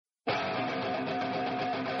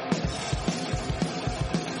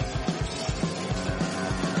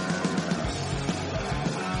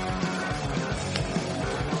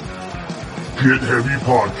Get Heavy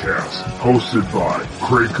Podcast, hosted by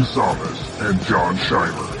Craig Casamas and John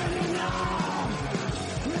Scheimer.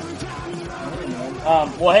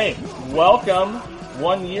 Well, hey, welcome.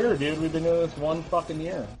 1 year, dude. We've been doing this 1 fucking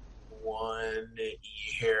year. 1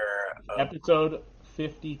 year. Episode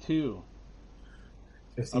 52.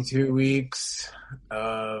 52 weeks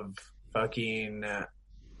of fucking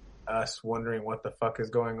us wondering what the fuck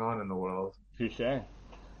is going on in the world. Touché.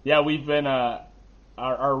 Yeah, we've been, our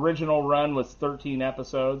original run was 13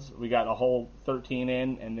 episodes. We got a whole 13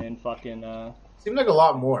 in, and then fucking, Seemed like a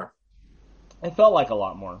lot more. it felt like a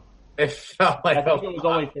lot more. It felt like I think it was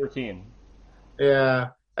only 13. Yeah.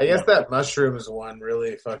 I guess that mushrooms one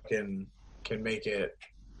really fucking can make it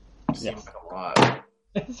seem like a lot.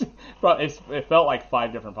 It felt like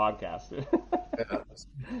 5 different podcasts. Yeah.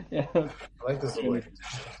 Yeah. I like this.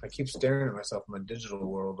 I keep staring at myself in my digital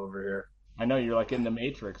world over here. I know you're like in the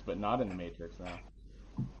Matrix, but not in the Matrix now.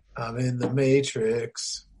 I'm in the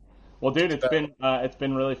Matrix. Well, dude, it's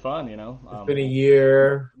been really fun, you know. It's been a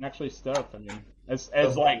year. I'm actually stoked. I mean, as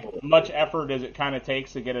like much effort as it kind of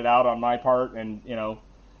takes to get it out on my part, and you know,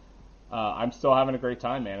 I'm still having a great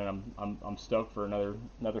time, man, and I'm stoked for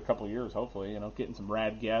another couple of years, hopefully. You know, getting some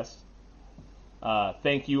rad guests.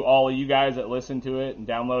 Thank you all of you guys that listen to it and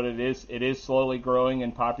download it. It is slowly growing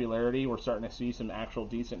in popularity. We're starting to see some actual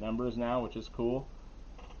decent numbers now, which is cool.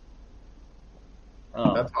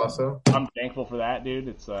 That's awesome. I'm thankful for that, dude.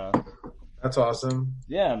 It's That's awesome.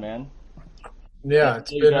 yeah, man. Yeah,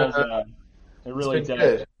 it really does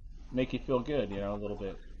good. make you feel good, you know, a little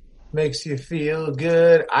bit. Makes you feel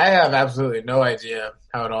good. I have absolutely no idea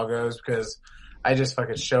how it all goes because I just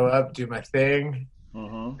fucking show up, do my thing,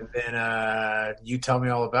 and then you tell me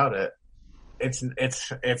all about it.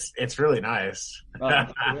 It's really nice.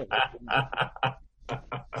 I'm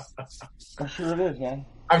sure it is, man.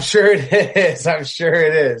 I'm sure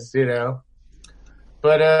it is, you know.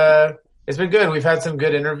 But it's been good. We've had some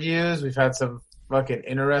good interviews. We've had some fucking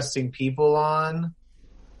interesting people on.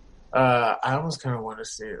 I almost kind of want to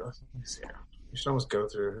see. Let me see. We should almost go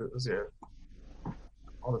through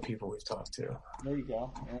all the people we've talked to. There you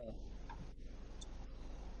go.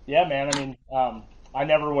 Yeah, man. I mean, I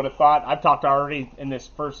never would have thought. I've talked already in this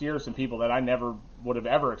first year some people that I never would have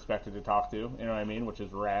ever expected to talk to. You know what I mean? Which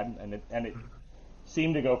is rad, and it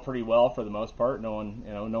seemed to go pretty well for the most part. No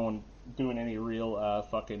one doing any real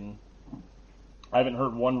fucking. I haven't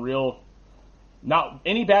heard one real. Not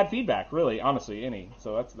any bad feedback, really. Honestly, any.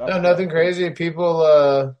 So that's no, nothing crazy.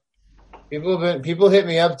 People hit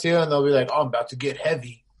me up too, and they'll be like, "Oh, I'm about to get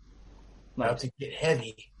heavy. About to get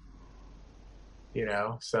heavy." You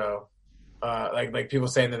know, so like people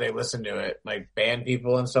saying that they listen to it, like band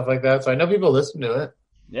people and stuff like that. So I know people listen to it.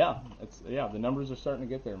 Yeah, the numbers are starting to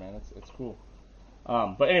get there, man. It's cool.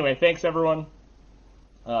 But anyway, thanks everyone.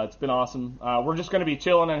 It's been awesome. We're just going to be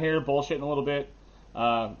chilling in here, bullshitting a little bit.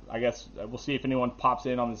 I guess we'll see if anyone pops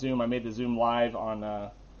in on the Zoom. I made the Zoom live on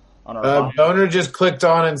our. Boner just clicked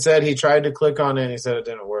on and said he tried to click on it and he said it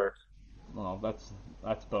didn't work. Well,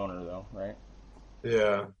 that's Boner though, right?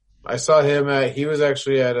 Yeah, I saw him he was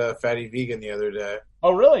actually at Fatty Vegan the other day.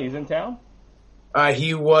 Oh, really? He's in town?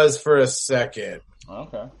 He was for a second.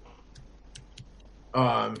 Okay.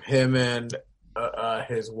 Him and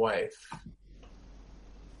his wife.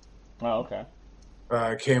 Oh, okay.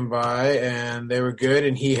 Came by and they were good,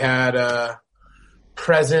 and he had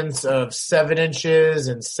presents of 7 inches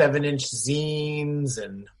and 7-inch zines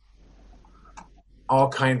and all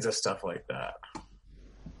kinds of stuff like that.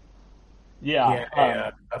 Yeah,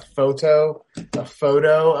 a photo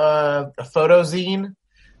zine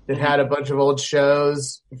that had a bunch of old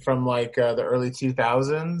shows from like the early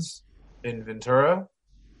 2000s in Ventura.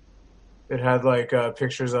 It had like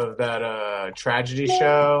pictures of that tragedy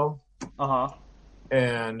show.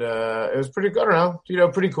 And it was pretty good. I don't know, you know,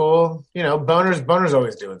 pretty cool. You know, Boner's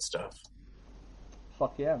always doing stuff.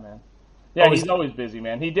 Fuck yeah, man. Yeah, he's always busy,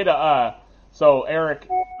 man. He did so Eric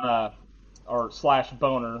or /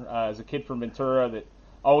 Boner is a kid from Ventura that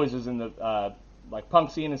always is in the like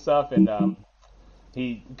punk scene and stuff, and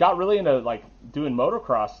he got really into like doing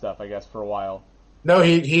motocross stuff, I guess, for a while. No,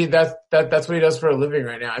 that's what he does for a living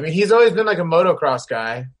right now. I mean, he's always been like a motocross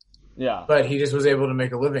guy. Yeah. But he just was able to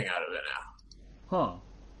make a living out of it now. Huh.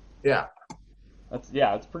 Yeah.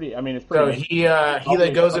 It's pretty. I mean, it's pretty. So he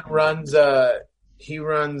like goes and runs. He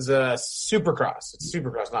runs Supercross. It's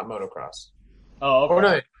Supercross, not motocross. Oh, okay. Or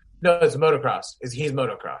no, it's motocross. He's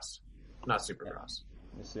motocross, not Supercross.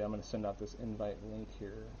 Let me see. I'm going to send out this invite link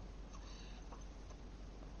here.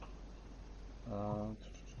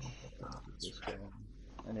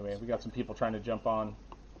 Anyway, we got some people trying to jump on.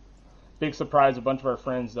 Big surprise, a bunch of our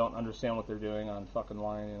friends don't understand what they're doing on fucking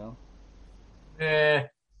line, you know?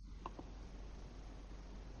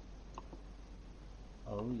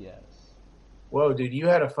 Oh, yes. Whoa, dude, you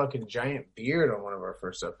had a fucking giant beard on one of our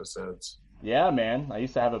first episodes. Yeah, man. I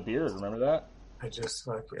used to have a beard. Remember that? I just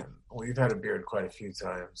fucking... We've had a beard quite a few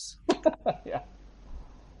times. Yeah.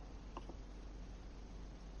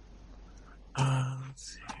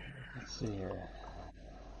 Let's Let's see here.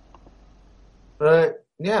 But,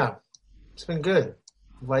 yeah, it's been good.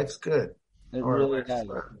 Life's good. It really has.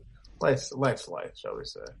 Life's life, shall we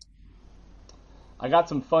say. I got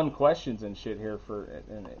some fun questions and shit here for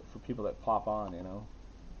people that pop on, you know.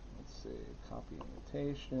 Let's see. Copy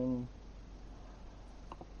invitation.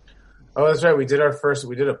 Oh, that's right. We did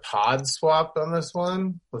a pod swap on this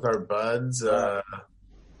one with our buds,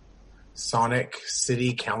 Sonic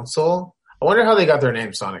City Council. I wonder how they got their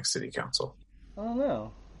name, Sonic City Council. I don't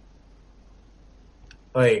know.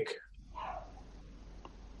 Like,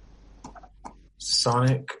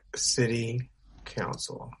 Sonic City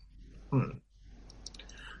Council.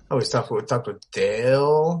 Oh, we talked with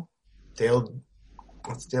Dale.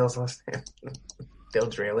 What's Dale's last name? Dale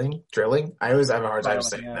Drilling? I always have a hard time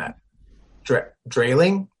saying that.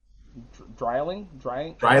 Drailing? Dryling?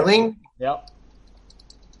 Yep.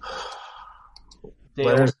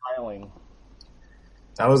 Dale Dryling.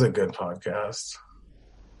 That was a good podcast.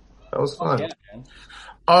 That was fun. Yeah, man.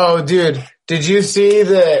 Oh, dude. Did you see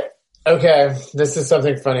that? Okay, this is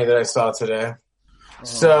something funny that I saw today.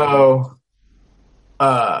 So,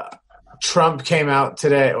 Trump came out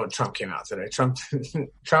today. Oh, Trump came out today.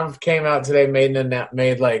 Trump came out today,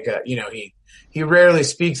 made like, he rarely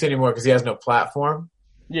speaks anymore because he has no platform.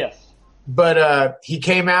 Yes. But he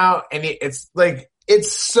came out and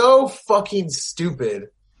it's so fucking stupid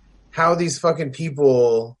how these fucking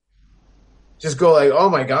people just go like, oh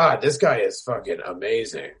my God, this guy is fucking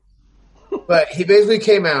amazing. But he basically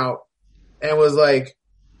came out and was like,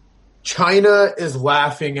 China is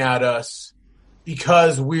laughing at us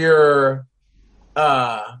because we're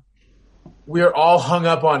all hung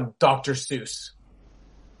up on Dr. Seuss.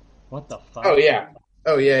 What the fuck? Oh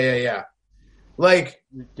yeah. Like,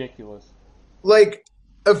 ridiculous. Like,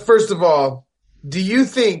 first of all, do you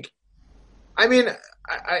think? I mean,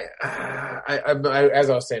 I as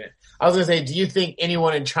I was saying it, I was gonna say, do you think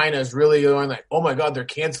anyone in China is really going like, oh my God, they're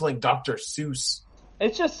canceling Dr. Seuss?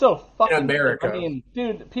 It's just so fucking. In America. I mean,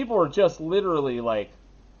 dude, people are just literally like,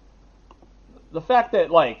 the fact that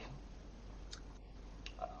like.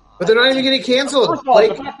 But they're not even getting canceled. First of all,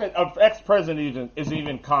 the fact that an ex-president is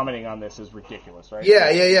even commenting on this is ridiculous, right?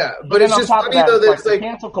 Yeah. But it's just funny though that it's like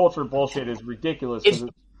cancel culture bullshit is ridiculous.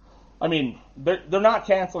 I mean, they're not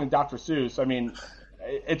canceling Dr. Seuss. I mean,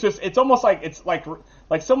 it's almost like it's like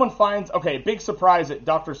someone finds big surprise that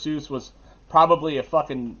Dr. Seuss was probably a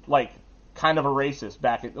fucking like kind of a racist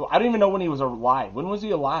back. I don't even know when he was alive. When was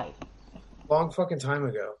he alive? Long fucking time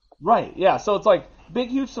ago. Right. Yeah. So it's like big,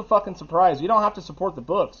 huge fucking surprise. You don't have to support the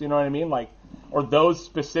books. You know what I mean? Like, or those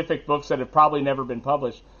specific books that have probably never been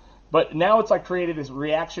published. But now it's like created this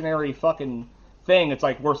reactionary fucking thing. It's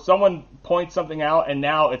like where someone points something out and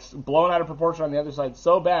now it's blown out of proportion on the other side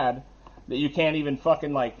so bad that you can't even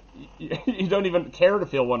fucking like, you don't even care to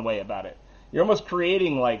feel one way about it. You're almost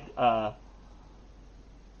creating like,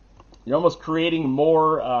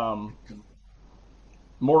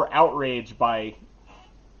 more outrage by,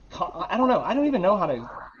 I don't know. I don't even know how to.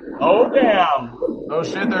 Oh damn! Oh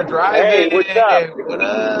shit! They're driving. Hey, what's up? What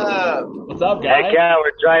up? What's up, guys? Heck yeah,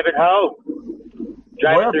 we're driving home.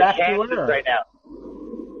 Driving through back to Kansas where? right now.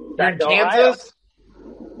 You're in Back to Ohio. Kansas?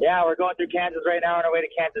 Yeah, we're going through Kansas right now on our way to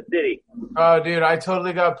Kansas City. Oh, dude, I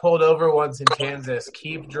totally got pulled over once in Kansas.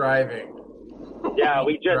 Keep driving. Yeah,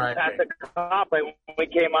 we just passed the cop right when we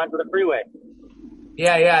came onto the freeway.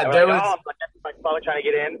 Yeah. There was. I'm probably trying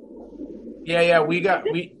to get in. Yeah.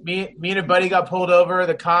 Me and a buddy got pulled over.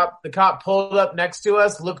 The cop pulled up next to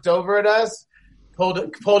us, looked over at us, pulled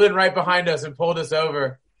in right behind us, and pulled us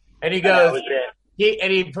over. And he goes,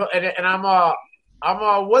 and I'm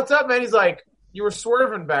all, what's up, man? He's like, you were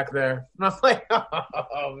swerving back there. And I'm like,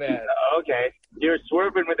 oh man. Okay, you were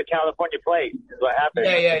swerving with the California plate. Is what happened.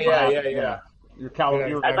 Yeah.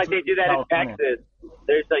 I'd like they do that in Texas.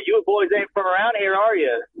 There's you boys ain't from around here, are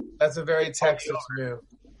you? That's a very Texas move.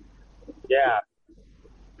 Yeah.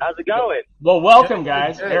 How's it going? Well, welcome,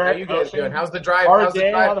 guys. Good. Eric, How you guys doing? How's the drive?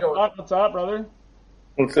 RJ, Going? what's up, brother?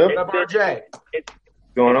 What's up? What's up, RJ? It's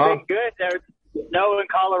Going on? been good. There was snow in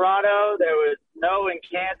Colorado. There was snow in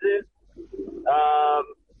Kansas.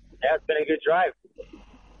 Yeah, it's been a good drive.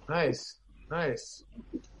 Nice.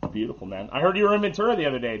 Beautiful, man. I heard you were in Ventura the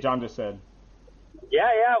other day, John just said.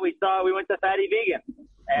 Yeah, we went to Fatty Vegan,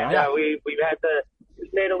 and we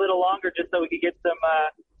stayed a little longer just so we could get some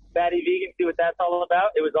Fatty Vegan, see what that's all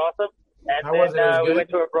about. It was awesome, and then we went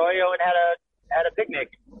to Arroyo and had a picnic.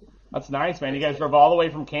 That's nice, man. You guys drove all the way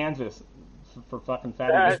from Kansas for fucking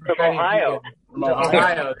Fatty Vegan. From Ohio.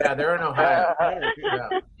 Ohio. Yeah, they're in Ohio.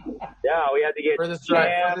 Yeah, we had to get furthest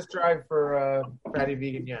drive for Fatty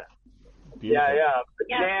Vegan yet. Beautiful. Yeah.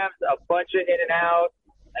 Jams, a bunch of In-N-Out,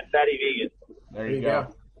 and Fatty Vegan. There you go.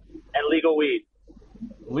 And legal weed.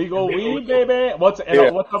 Legal weed, baby. What's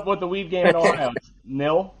up with the weed game in Ohio? It's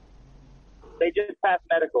nil? They just passed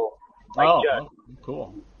medical.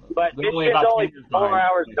 Cool. But Michigan's only 4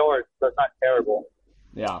 hours north, so it's not terrible.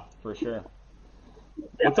 Yeah, for sure.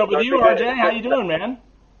 What's up with you, RJ? How you doing, man?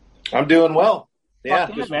 I'm doing well. Yeah,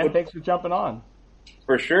 man. Thanks for jumping on.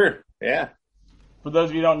 For sure. Yeah. For those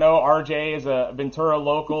of you who don't know, RJ is a Ventura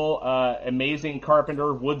local, amazing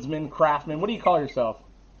carpenter, woodsman, craftsman. What do you call yourself?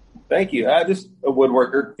 Thank you. Just a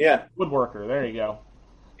woodworker. Yeah. Woodworker. There you go.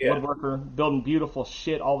 Yeah. Woodworker, building beautiful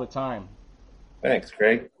shit all the time. Thanks,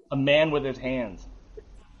 Craig. A man with his hands.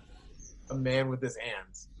 A man with his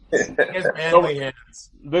hands. He has manly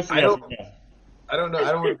hands. I don't know. I don't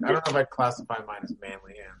know if I'd classify mine as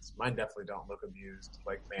manly hands. Mine definitely don't look abused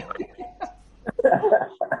like manly hands.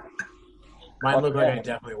 Mine look like I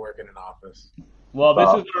definitely work in an office. Well,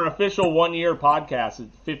 this is our official 1 year podcast.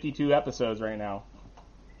 It's 52 episodes right now.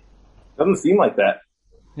 Doesn't seem like that.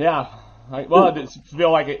 Yeah. Does it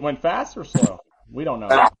feel like it went fast or slow? We don't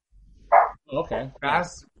know. Okay.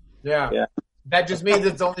 Fast? Yeah. That just means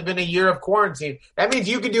it's only been a year of quarantine. That means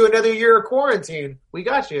you can do another year of quarantine. We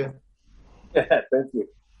got you. Yeah, thank you.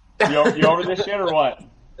 You over this shit or what?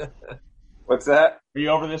 What's that? Are you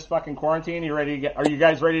over this fucking quarantine? Are you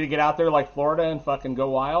guys ready to get out there like Florida and fucking go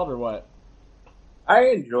wild or what? I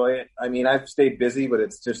enjoy it. I mean, I've stayed busy, but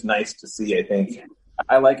it's just nice to see, I think.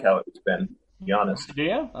 I like how it's been, to be honest. Do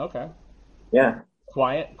you? Okay. Yeah.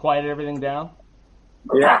 Quiet everything down?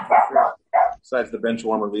 Yeah. Besides the bench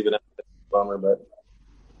warmer leaving it, it's a bummer, but.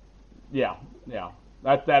 Yeah.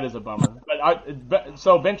 That is a bummer. But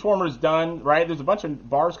so bench warmer's done, right? There's a bunch of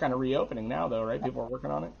bars kind of reopening now, though, right? People are working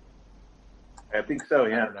on it. I think so,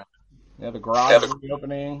 yeah. Yeah, the garage is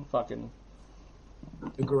reopening. Fucking.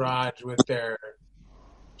 The garage with their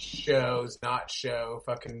shows, not show,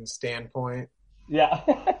 fucking standpoint. Yeah.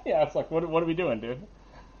 Yeah, it's like, what are we doing, dude?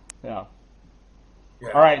 Yeah.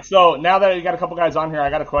 All right, so now that you got a couple guys on here, I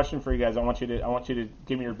got a question for you guys. I want you to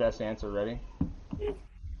give me your best answer. Ready?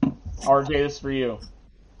 RJ, this is for you.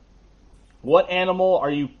 What animal are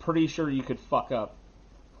you pretty sure you could fuck up?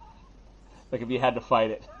 Like if you had to fight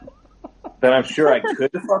it. Then I'm sure I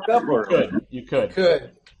could fuck up, or you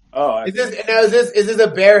could. Oh, is this a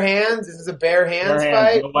bare hands? Is this a bare hands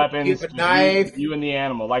fight? No weapons. You have a knife. You and the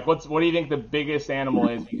animal. Like what do you think the biggest animal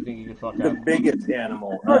is? You think you could fuck up? The biggest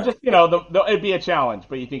animal. Or just it'd be a challenge,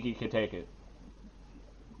 but you think you could take it?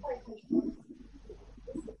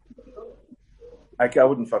 I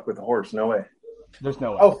wouldn't fuck with a horse. No way. There's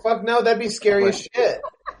no way. Oh fuck no, that'd be scary as shit.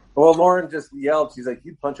 Well, Lauren just yelled. She's like,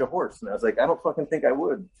 "You'd punch a horse," and I was like, "I don't fucking think I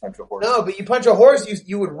would punch a horse." No, but you punch a horse,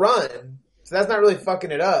 you would run. So that's not really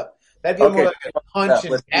fucking it up. That'd be more like a punch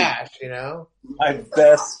and dash, you know? My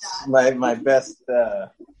best, what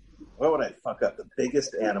would I fuck up? The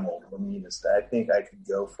biggest animal, the meanest. I think I could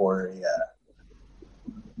go for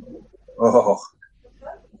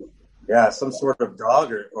some sort of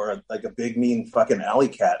dog or like a big mean fucking alley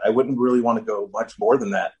cat. I wouldn't really want to go much more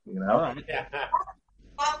than that, you know? All right. Yeah.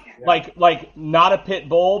 Like not a pit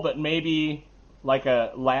bull, but maybe like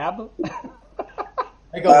a lab.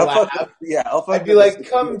 Like a lab? I'll fuck. I'd be like,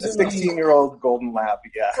 come to me. 16-year-old golden lab,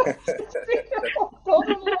 yeah.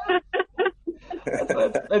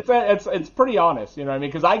 It's pretty honest, you know what I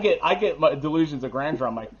mean? Because I get my delusions of grandeur.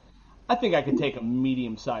 I'm like, I think I could take a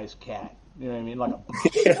medium-sized cat. You know what I mean? Like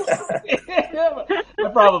I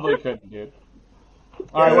probably couldn't, dude.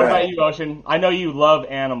 All right, what about you, Ocean? I know you love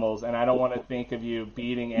animals, and I don't want to think of you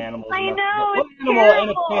beating animals. I know, what it's animal terrible. in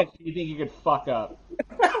a pinch do you think you could fuck up?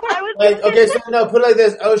 Okay, so no, put it like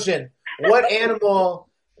this, Ocean. What animal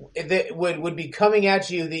that would be coming at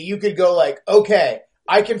you that you could go like, okay,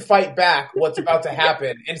 I can fight back what's about to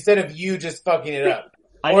happen instead of you just fucking it up?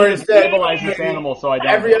 I need to stabilize this animal so I don't.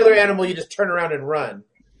 Every other animal, you just turn around and run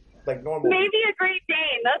like normal. Maybe a Great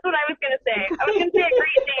Dane. That's what I was going to say. I was going to say a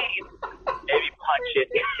Great Dane. Maybe punch it.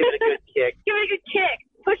 Give it a good kick. Give it a good kick.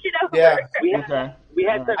 Push it over. Yeah. We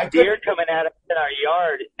had some deer coming at us in our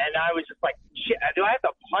yard, and I was just like, shit, do I have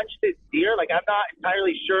to punch this deer? Like, I'm not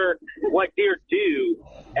entirely sure what deer do,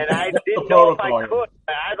 and I didn't know if I could.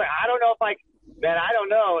 I was like, I don't know if I man, I don't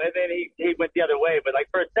know. And then he went the other way. But like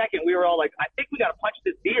for a second, we were all like, I think we got to punch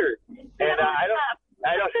this deer. And I don't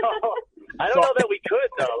know. I don't know that we could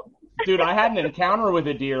though. Dude, I had an encounter with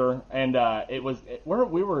a deer, and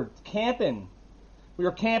we were camping. We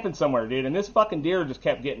were camping somewhere, dude, and this fucking deer just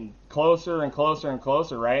kept getting closer and closer and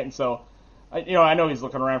closer, right? And so, I know he's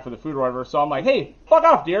looking around for the food or whatever, so I'm like, hey, fuck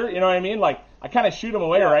off, deer, you know what I mean? Like, I kind of shoot him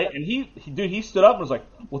away, right? And he stood up and was like,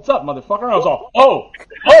 what's up, motherfucker? And I was all, oh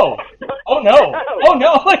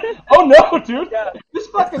no, like, oh no, dude. This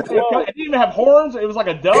fucking thing, it didn't even have horns, it was like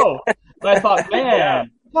a doe. But I thought, man,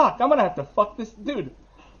 fuck, I'm gonna have to fuck this dude.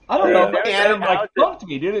 I don't know. The animal like punked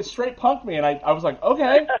me, dude. It straight punked me, and I was like,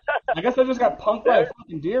 okay, I guess I just got punked by a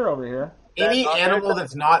fucking deer over here. Any animal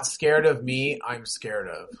that's not scared of me, I'm scared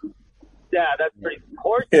of. Yeah, that's pretty.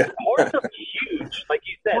 Horse are huge, like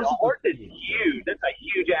you said. A horse is huge. That's a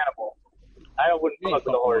huge animal. I wouldn't fuck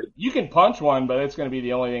with a horse. You can punch one, but it's going to be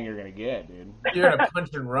the only thing you're going to get, dude. You're going to punch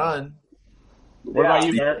and run. What about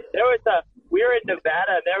you, Barrett? We were in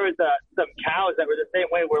Nevada, and there was some cows that were the same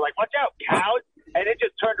way. We're like, watch out, cows. And it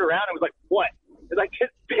just turned around and was like, what? It's like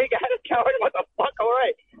this big-ass cow. What the fuck? All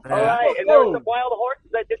right. And there were some wild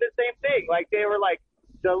horses that did the same thing. Like, they were like,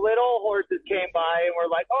 the little horses came by and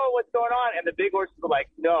were like, oh, what's going on? And the big horses were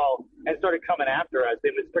like, no, and started coming after us.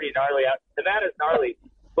 It was pretty gnarly out. Nevada's gnarly.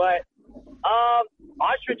 But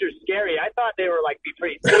ostrich are scary. I thought they were, like, be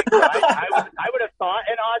pretty big. So I would have thought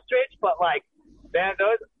an ostrich, but, like, man,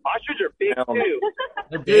 those ostrich are big too.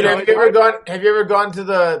 Dude, have you ever gone to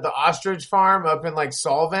the ostrich farm up in like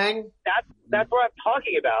Solvang? That's what I'm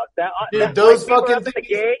talking about. Dude, those like, fucking things. At the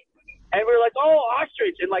gate, and we were like, oh,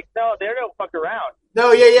 ostrich, and like, no, they don't fuck around.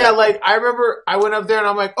 No, yeah. Like I remember, I went up there and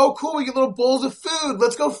I'm like, oh, cool, we get little bowls of food.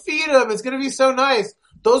 Let's go feed them. It's gonna be so nice.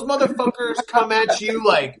 Those motherfuckers come at you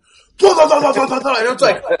like, and it's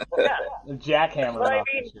like, the jackhammer. But I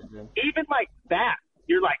mean, even like that,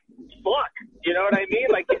 you're like, fuck. You know what I mean?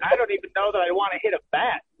 Like, I don't even know that I want to hit a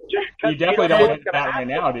bat. You definitely don't want to hit a bat right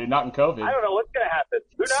now, dude. Not in COVID. I don't know what's going to happen.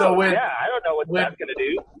 Who knows? So I don't know what that's going to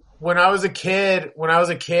do. When I was a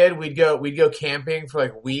kid, we'd go camping for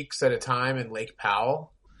like weeks at a time in Lake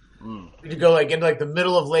Powell. We'd go like into like the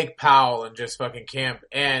middle of Lake Powell and just fucking camp.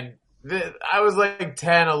 And I was like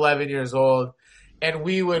 10, 11 years old, and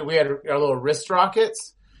we had our little wrist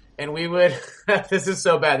rockets, and we would. This is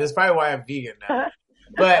so bad. This is probably why I'm vegan now.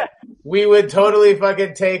 But we would totally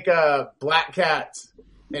fucking take black cats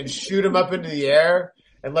and shoot them up into the air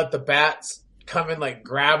and let the bats come and like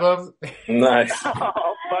grab them. Nice.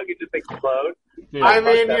 Oh, fucking just explode. Dude, I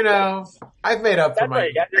mean, you know, I've made up for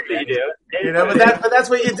my. That's what you do. You know, but that's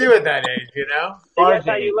what you do at that age, you know. That's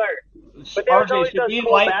how you learn. But RJ, should we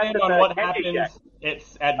enlighten on what happens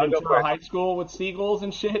at Ventura High School with seagulls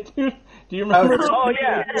and shit, dude? Do you remember? Those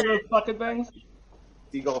fucking things?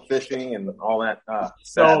 Seagull fishing and all that.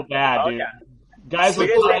 So bad, dude. Yeah. Guys would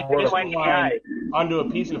fly a fishing line onto a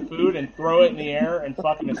piece of food and throw it in the air, and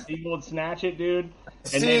fucking a seagull would snatch it, dude.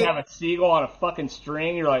 And they'd have a seagull on a fucking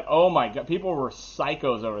string. You're like, oh my god, people were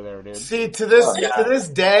psychos over there, dude. See, to this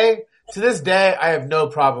day, I have no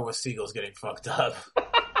problem with seagulls getting fucked up.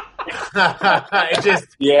 It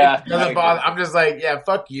just doesn't bother. I'm just like, yeah,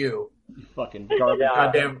 fuck you. Fucking garbage.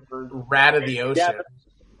 Goddamn rat of the ocean. Yeah,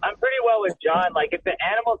 I'm pretty well with John. Like, if the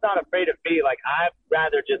animal's not afraid of me, like, I'd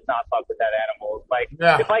rather just not fuck with that animal. Like,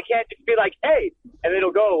 if I can't just be like, hey, and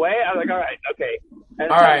it'll go away, I'm like, all right, okay. And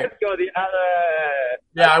all right. Let's go the other.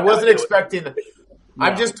 Yeah, I wasn't expecting that. No.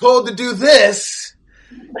 I'm just told to do this.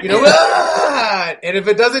 You know, and if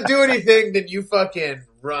it doesn't do anything, then you fucking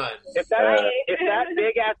run. If that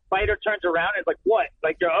big ass spider turns around, it's like, what?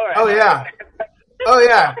 Like, you're all right. Oh yeah. Oh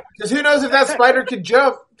yeah, because who knows if that spider could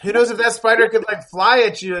jump? Who knows if that spider could like fly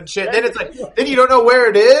at you and shit? Then it's like, then you don't know where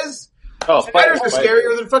it is. Oh, spiders are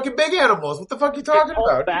scarier than fucking big animals. What the fuck are you talking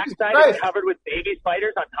about? Backside is covered with baby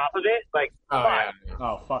spiders on top of it. Like,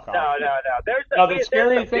 fuck off. No. There's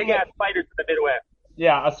scary big ass spiders in the Midwest.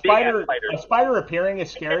 Yeah, a spider appearing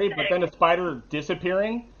is scary, but then a spider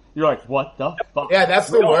disappearing, you're like, what the fuck? Yeah, that's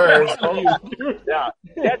the worst. Yeah,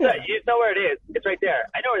 you know where it is. It's right there.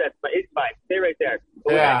 I know where that's. It's fine. Stay right there.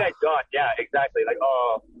 But when that guy's gone, yeah, exactly. Like,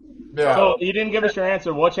 oh. Yeah. So you didn't give us your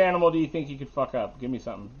answer. Which animal do you think you could fuck up? Give me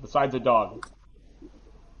something besides a dog.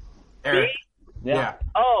 Eric. Me? Yeah.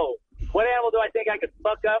 Oh, what animal do I think I could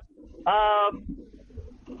fuck up?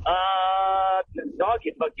 The dog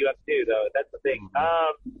can fuck you up too, though. That's the thing.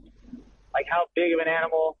 Like how big of an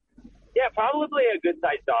animal? Yeah, probably a good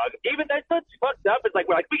sized dog. Even that's what's fucked up. It's like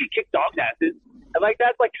we could kick dogs' asses, and like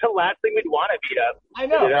that's like the last thing we'd want to beat up. I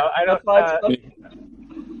know. You know, I don't.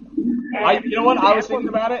 You know what? I was thinking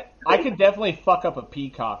about it. I could definitely fuck up a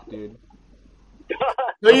peacock, dude.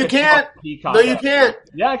 No, you can't. No, you can't.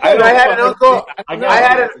 Yeah, I had an uncle.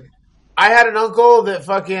 I had an uncle that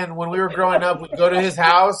fucking, when we were growing up, we'd go to his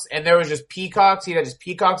house and there was just peacocks. He had just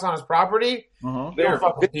peacocks on his property. Mm-hmm. Don't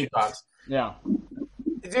fuck with peacocks. Yeah.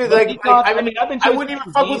 Dude, I wouldn't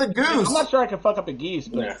even fuck with a goose. I'm not sure I could fuck up a geese,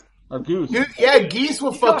 but or goose. Dude, yeah, geese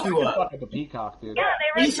will fuck you up. Fuck up a peacock, dude.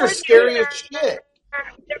 Yeah, Geese are scary as shit.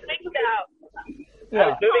 They're things out. I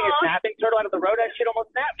was moving a snapping turtle out of the road. That shit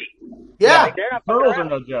almost snapped me. Yeah. Like, they're not Turtles are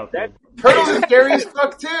fucking no joke. Turtles are scary as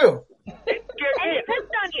fuck too. It scared me. He pissed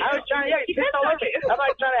on you. I was trying to, he pissed all over me. I'm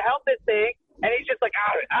like trying to help this thing, and he's just like,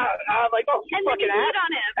 I'm like, oh, you And then fucking you ass. peed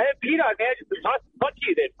on him. I didn't pee on man. Just fuck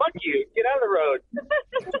you, then. Fuck you. Get out of the road.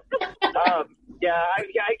 Yeah, I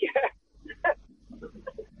guess.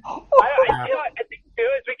 You know, I think too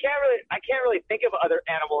is I can't really think of other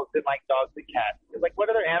animals than like dogs and cats. Like, what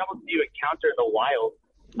other animals do you encounter in the wild?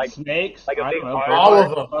 Like snakes, like a I big don't know, hard all of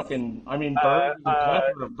them. Fucking, I mean, birds. The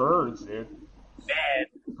plethora of birds, dude. man.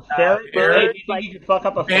 Ferret? bears, Hey, do you think you could fuck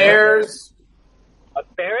up a ferret? Bears. A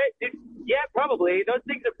ferret? Dude, yeah, probably. Those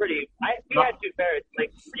things are pretty. We had 2 ferrets.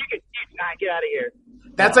 Like, you could get out of here.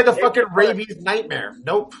 That's like a fucking rabies nightmare.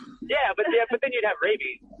 Nope. Yeah, but then you'd have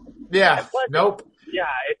rabies. Yeah. Nope. Yeah,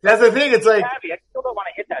 That's the thing. It's like heavy. I still don't want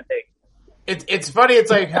to hit that thing. it's funny.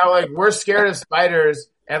 It's like how like we're scared of spiders,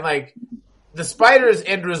 and like the spider's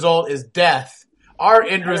end result is death. Our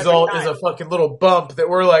end result is a fucking little bump that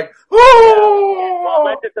we're like, oh. Well,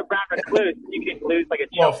 unless it's a brown recluse, you can lose like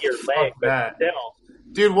a chunk of your leg, but that. still.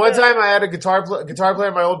 Dude, one time I had a guitar player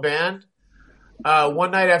in my old band.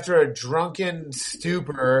 One night after a drunken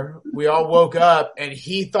stupor, we all woke up and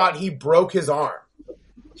he thought he broke his arm.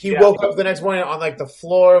 He woke up the next morning on like the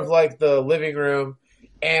floor of like the living room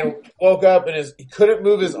and woke up and he couldn't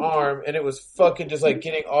move his arm and it was fucking just like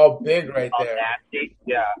getting all big right there. Nasty.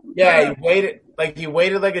 Yeah. Yeah, he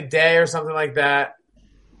waited like a day or something like that.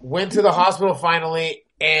 Went to the hospital finally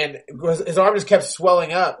and his arm just kept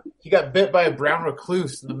swelling up. He got bit by a brown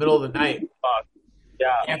recluse in the middle of the night. Fuck. Yeah.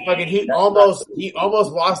 And fucking he almost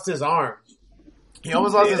lost his arm. He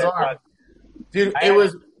almost lost his arm. Dude,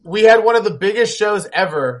 we had one of the biggest shows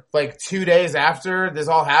ever, like 2 days after this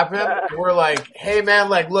all happened. We're like, hey man,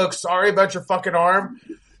 like, look, sorry about your fucking arm.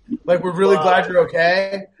 Like, we're really glad you're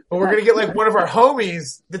okay. But we're gonna get like one of our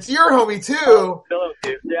homies, that's your homie too,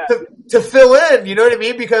 to fill in, you know what I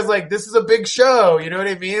mean? Because like, this is a big show, you know what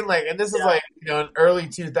I mean? Like, and this is like, you know, an early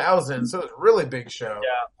 2000s, so it's a really big show.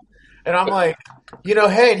 Yeah. And I'm like, you know,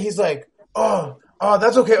 hey, and he's like, oh,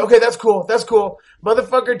 that's okay. Okay, that's cool. That's cool.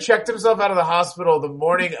 Motherfucker checked himself out of the hospital the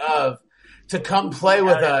morning of to come play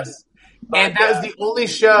with us. And that was the only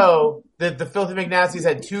show that the Filthy McNasties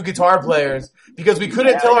had 2 guitar players because we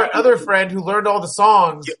couldn't tell our other friend who learned all the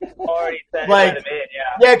songs. Already said like,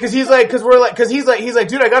 cause he's like, he's like,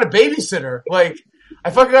 dude, I got a babysitter. Like,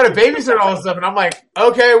 I fucking got a babysitter and all this stuff. And I'm like,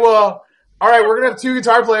 okay, well, all right, we're gonna have 2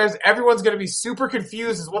 guitar players. Everyone's gonna be super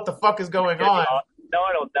confused as what the fuck is going on. No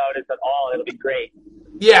one will notice at all. It'll be great.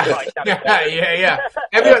 Yeah.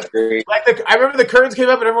 Everyone, like I remember the curtains came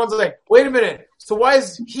up and everyone's like, wait a minute. So why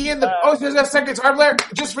is he in the, so there's a second guitar player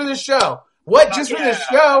just for this show? What? Just for this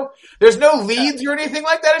show? There's no leads or anything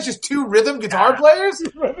like that? It's just 2 rhythm guitar players?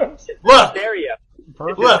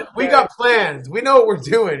 Look, we got plans. We know what we're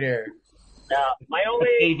doing here. My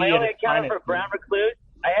only encounter for brown recluse,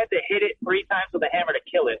 I had to hit it 3 times with a hammer to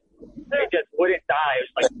kill it. It just wouldn't die. It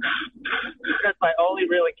was like, that's my only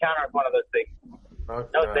real encounter with one of those things. Okay.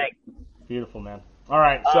 No thanks. Beautiful, man. All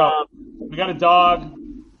right, so we got a dog.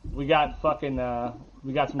 We got fucking.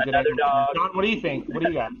 We got some good. Another dog. John, what do you think? What do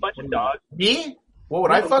you got? A bunch of dogs. Me? What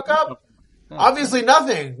would I fuck up? Obviously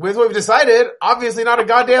nothing. With what we've decided, obviously not a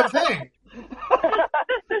goddamn thing.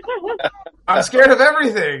 I'm scared of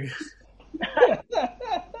everything.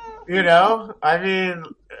 You know, I mean,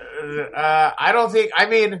 I don't think. I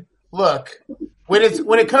mean, look, when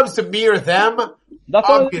it comes to me or them,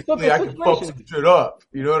 obviously I can fuck some shit up.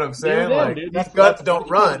 You know what I'm saying? Like these guts don't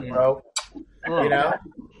run, bro. You know.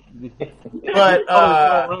 But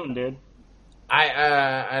dude.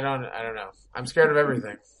 I don't know. I'm scared of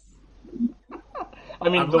everything. I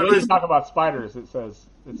mean, the way you talk about spiders, it says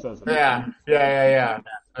it. Yeah. You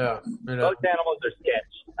know. Most animals are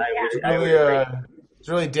sketch. It's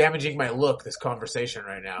really damaging my look, this conversation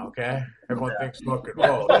right now, okay? Everyone thinks fucking,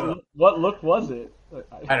 What look was it?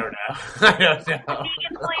 I don't know. I don't know. The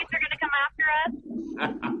vegan police are going to come after us?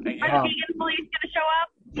 Are the vegan police going to show up?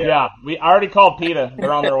 Yeah, I already called PETA.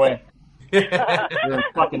 They're on their way. You're in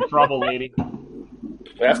fucking trouble, lady.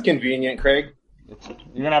 That's convenient, Craig.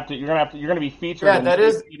 You're gonna be featured. Yeah, that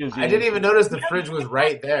is. I didn't even notice the fridge was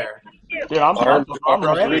right there. Dude, I'm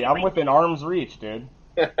ready. I'm within arm's reach, dude.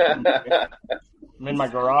 I'm in my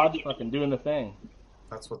garage, fucking doing the thing.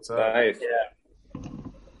 That's what's up. Nice. Yeah.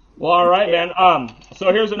 Well, all right, man.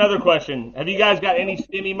 So here's another question. Have you guys got any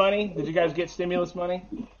stimmy money? Did you guys get stimulus money?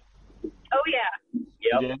 Oh, yeah.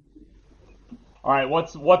 Yep. You did? All right.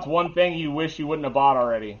 What's one thing you wish you wouldn't have bought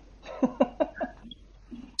already?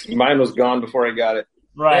 Mine was gone before I got it.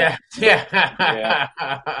 Right.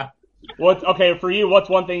 Yeah. What's okay for you? What's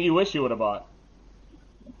one thing you wish you would have bought?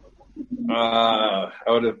 I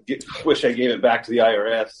would have wish I gave it back to the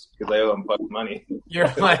IRS because I owe them fucking money. You're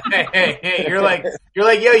like, hey, you're like,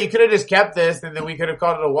 yo, you could have just kept this, and then we could have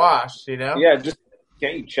called it a wash, you know? Yeah, just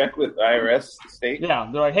can't you check with IRS state? Yeah,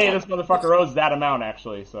 they're like, hey, this motherfucker owes that amount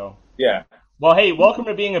actually. So, Yeah. well, hey, welcome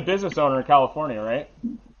to being a business owner in California, right?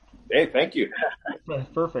 Hey, thank you.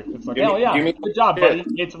 Perfect. It's like, Give me- hell yeah, give me- good job, buddy. You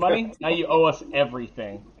made some money. Now you owe us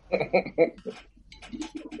everything.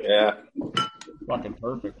 Yeah. Fucking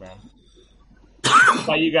perfect, man. How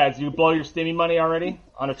about you guys? You blow your stimmy money already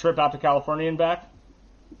on a trip out to California and back?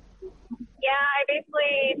 Yeah, I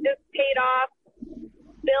basically just paid off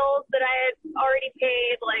bills that I had already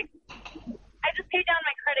paid. Like, I just paid down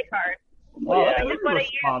my credit card. Well, Yeah, that's which is what I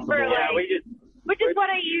use responsible. for, Yeah, like, which is what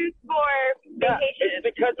I use for Yeah, vacation.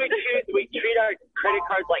 it's because we treat our credit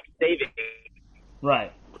cards like savings.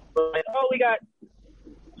 Right. Like, oh, we got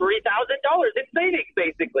 $3,000 in savings,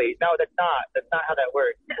 basically. No, that's not. That's not how that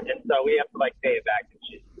works. And so we have to like pay it back and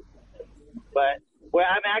shit. But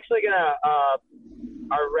I'm actually gonna I'm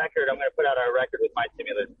gonna put out our record with my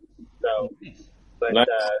stimulus. So, but Nice.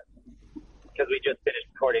 because we just finished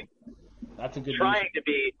recording, That's a good trying to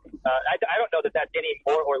be. I don't know that that's any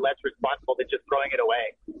more or less responsible than just throwing it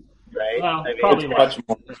away, right? Well, I mean, probably It's much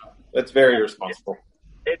more. That's very responsible.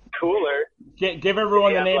 it's cooler. Give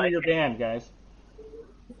everyone the Yeah, name like- of your band, guys.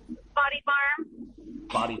 Body Farm.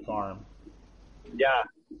 Body Farm. Yeah.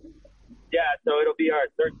 Yeah, so it'll be our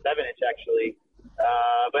third 7-inch actually.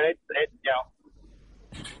 But it's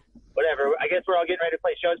whatever. I guess we're all getting ready to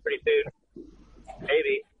play shows pretty soon.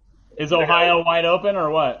 Maybe. Is Ohio wide open or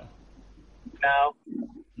what? No.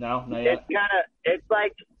 No, not It's yet.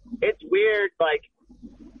 it's weird. Like,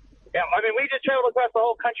 yeah, I mean, we just traveled across the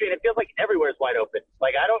whole country and it feels like everywhere's wide open.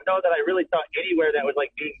 Like, I don't know that I really saw anywhere that was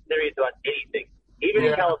like being serious about anything. Even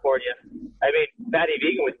in California. I mean, Fatty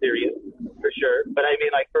Vegan was serious for sure. But I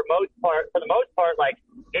mean, like, for the most part, like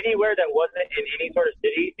anywhere that wasn't in any sort of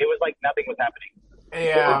city, it was like nothing was happening.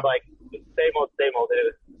 It Yeah. was like same old.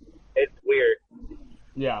 It's weird.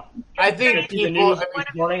 Yeah. I think Did you see the people, news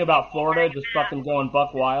this morning about Florida just fucking going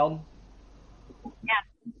buck wild? Yeah.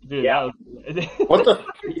 Dude, Yeah. that was What the?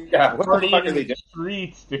 Yeah. What the party fuck in are they the doing?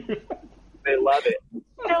 streets, dude. They love it.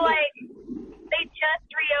 So, like, they just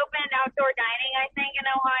reopened outdoor dining, I think, in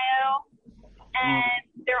Ohio.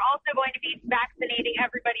 And they're also going to be vaccinating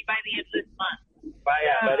everybody by the end of this month. By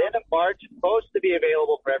the end of March, it's supposed to be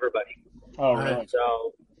available for everybody. Oh, really?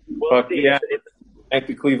 So we'll Fuck see. yeah. Thank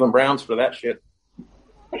the Cleveland Browns for that shit.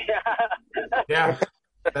 yeah,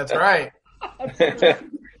 that's right.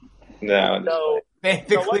 No. So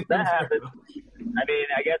Basically, once that happens, I mean,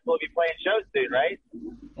 I guess we'll be playing shows soon, right?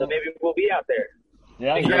 So maybe we'll be out there.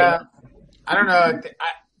 Yeah. yeah, I don't know.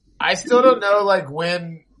 I still don't know, like,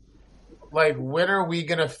 when are we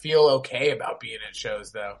gonna feel okay about being at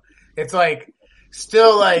shows, though? It's like,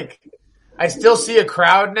 still, like, I still see a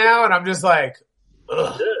crowd now, and I'm just like,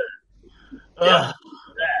 ugh.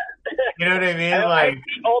 You know what I mean? I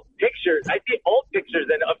see old pictures.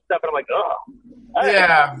 And of stuff, and I'm like, oh.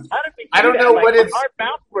 Yeah. How did we do I don't that? know like, what it's. Our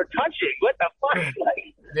mouths were touching. What the fuck?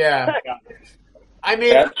 Like, Yeah. I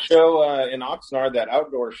mean, That show in Oxnard, that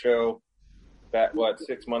outdoor show,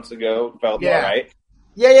 6 months ago, felt all right.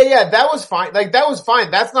 Yeah. That was fine. Like, that was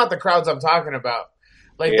fine. That's not the crowds I'm talking about.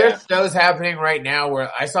 Like, there's shows happening right now where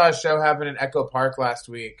I saw a show happen in Echo Park last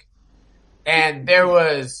week, and there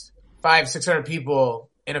was 500-600 people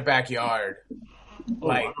in a backyard.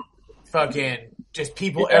 Like, fucking, just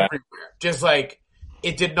people everywhere. Just like,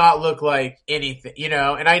 it did not look like anything, you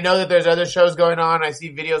know? And I know that there's other shows going on. I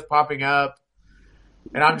see videos popping up.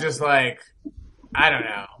 And I'm just like, I don't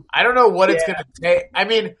know. I don't know what it's going to take. I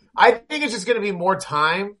mean, I think it's just going to be more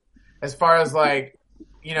time as far as, like,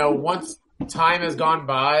 you know, once time has gone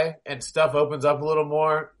by and stuff opens up a little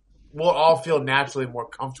more, we'll all feel naturally more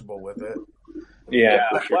comfortable with it. Yeah,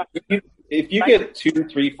 for sure. If you get 200,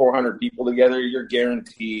 300, 400 people together, you're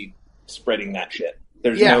guaranteed spreading that shit.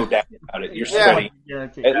 There's no doubt about it. You're spreading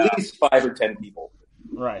at least 5 or 10 people.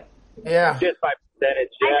 Right. Yeah. Just 5%. I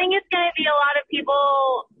think it's going to be a lot of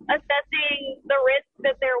people assessing the risk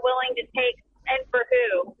that they're willing to take and for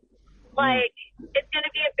who. Like, it's going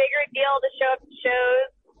to be a bigger deal to show up to shows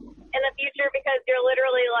in the future because you're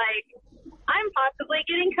literally like, I'm possibly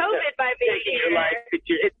getting COVID by being here.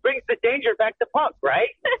 It brings the danger back to Punk, right?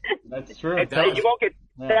 That's true. You won't get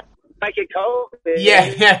might get COVID.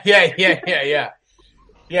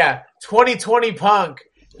 Yeah. 2020 Punk.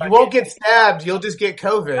 You won't get stabbed. You'll just get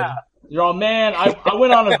COVID. Yeah. You're all, man, I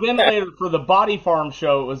went on a ventilator for the Body Farm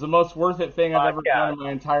show. It was the most worth it thing I've ever done in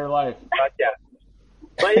my entire life.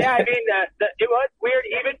 But yeah, I mean, it was weird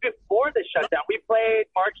even before the shutdown. We played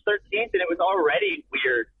March 13th, and it was already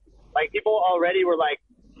weird. Like, people already were, like,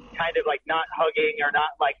 kind of, like, not hugging or not,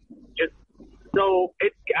 like, just – so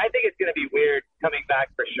I think it's going to be weird coming back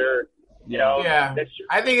for sure. You know,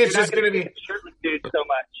 I think it's just going to be – shirtless dude so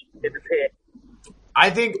much. It's a hit. I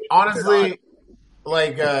think, honestly –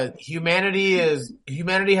 like humanity has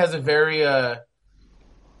a very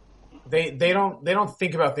they don't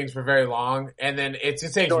think about things for very long, and then it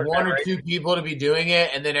takes one or two people to be doing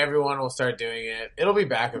it, and then everyone will start doing it. It'll be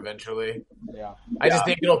back eventually. I just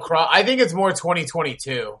think it'll cross. I think it's more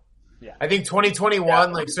 2022. I think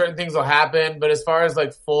 2021 like certain things will happen, but as far as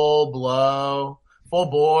like full bore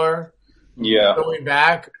going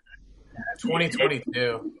back 2022,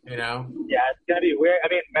 you know? Yeah, it's going to be weird. I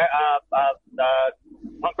mean,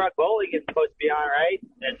 Punk Rock Bowling is supposed to be on, right?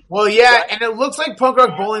 And it looks like Punk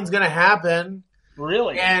Rock Bowling's going to happen.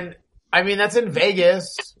 Really? And, I mean, that's in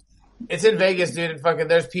Vegas. It's in Vegas, dude, and fucking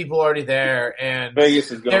there's people already there. And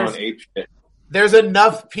Vegas is going ape shit. There's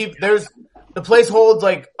enough people. The place holds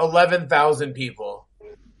like 11,000 people.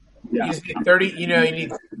 You just need 30, you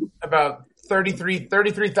need about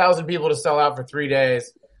 33,000 people to sell out for 3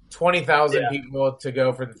 days. 20,000 people to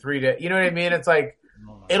go for the 3 days. You know what I mean? It's like,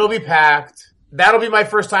 it'll be packed. That'll be my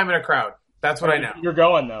first time in a crowd. That's what I know. You're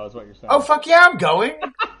going, though, is what you're saying. Oh, fuck yeah, I'm going.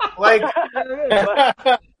 Like,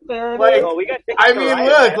 I mean,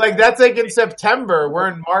 look, like, that's like in September. We're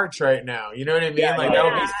in March right now. You know what I mean?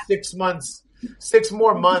 That'll be 6 months, 6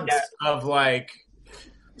 more months of, like,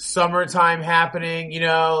 summertime happening. You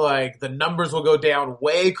know, like, the numbers will go down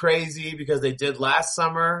way crazy because they did last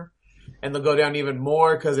summer. And they'll go down even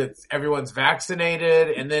more because everyone's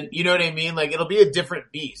vaccinated, and then you know what I mean. Like it'll be a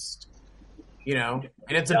different beast, you know.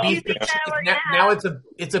 And it's a beast. Now it's a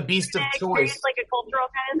beast of choice. Like a cultural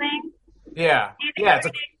kind of thing. Yeah, Do you think it's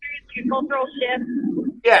like a cultural shift?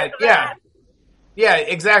 Yeah,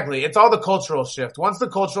 exactly. It's all the cultural shift. Once the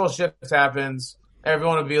cultural shift happens,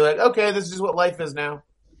 everyone will be like, okay, this is what life is now.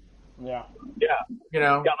 Yeah. You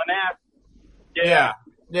know. Got my mask. Yeah.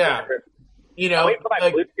 You know, like,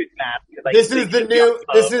 mask, this is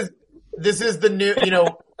the new, you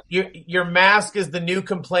know, your mask is the new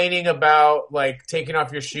complaining about like taking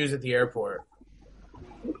off your shoes at the airport.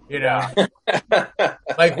 You know,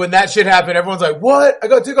 like when that shit happened, everyone's like, what? I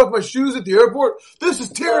got to take off my shoes at the airport? This is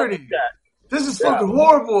tyranny. This is fucking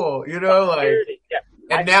horrible. You know, like,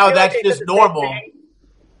 and now that's just normal.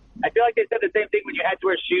 I feel like they said the same thing when you had to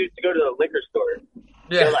wear shoes to go to the liquor store.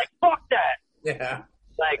 Yeah. They're like, fuck that. Yeah.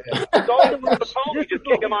 Like, go to the home, you just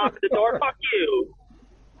kick them off at the door. Fuck you.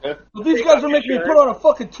 But these guys are making me put on a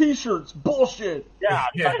fucking t-shirt. It's bullshit. Yeah,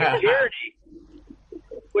 fucking tyranny.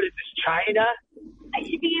 What is this, China? I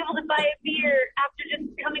should be able to buy a beer after just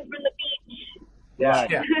coming from the beach. Yeah.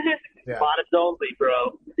 Bottoms only,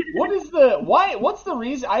 bro. What's the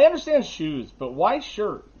reason? I understand shoes, but why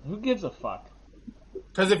shirt? Who gives a fuck?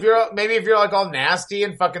 Because if you're like all nasty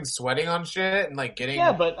and fucking sweating on shit and like getting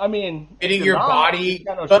but I mean getting your body,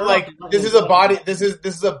 but like this is a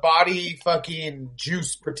body fucking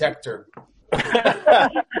juice protector. Well,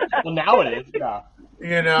 now it is, yeah.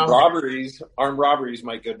 You know, armed robberies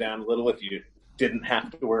might go down a little if you didn't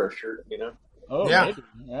have to wear a shirt. You know. Oh yeah, maybe.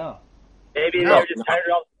 Yeah. Maybe they were just tired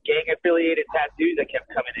of all the gang affiliated tattoos that kept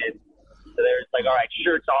coming in, so they're just like, all right,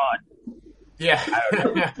 shirts on.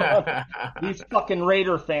 Yeah. These fucking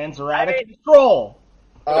Raider fans are out of control.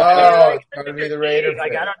 Oh, it's going to be the Raider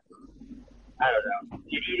like, I don't know.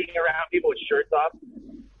 You eating around people with shirts off?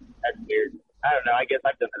 That's weird. I don't know. I guess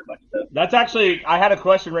I've done that a bunch of stuff. That's actually, I had a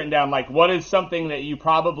question written down, like, what is something that you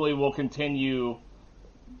probably will continue,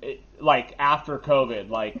 like, after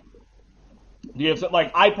COVID? Like, do you have,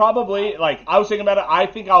 like, I was thinking about it, I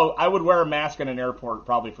think I would wear a mask in an airport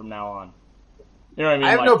probably from now on. You know what I mean?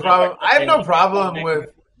 I have no problem. I have no problem with.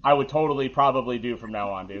 I would totally probably do from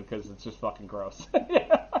now on, dude, because it's just fucking gross.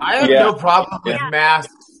 I have no problem with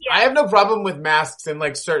masks. I have no problem with masks in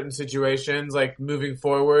like certain situations, like moving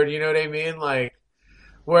forward. You know what I mean? Like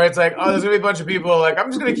where it's like, oh, there's gonna be a bunch of people. Like I'm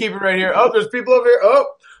just gonna keep it right here. Oh, there's people over here. Oh.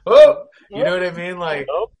 You know what I mean? Like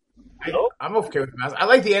I'm okay with masks. I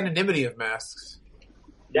like the anonymity of masks.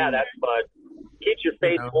 Yeah, that's fun. Keeps your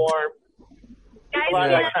face warm. Guys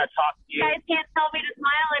can't tell me to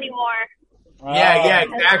smile anymore. Yeah,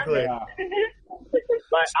 exactly. Yeah.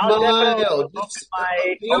 But I'll definitely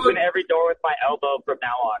open every door with my elbow from now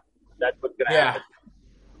on. That's what's going to happen.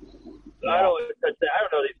 I don't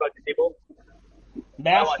know these fucking people.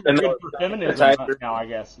 Masks are good for feminism now, I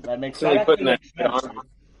guess. That makes sense.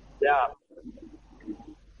 Yeah.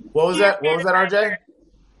 What was that, RJ?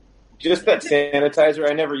 Just that sanitizer.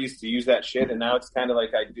 I never used to use that shit, and now it's kind of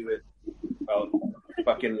like I do it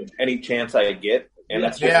fucking any chance I get. And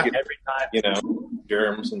that's just every time,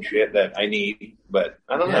 germs and shit that I need. But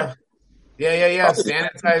I don't know. Yeah.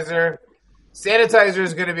 Sanitizer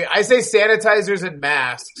is going to be. I say sanitizers and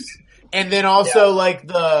masks, and then also like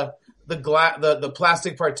the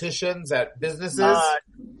plastic partitions at businesses.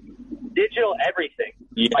 Digital everything.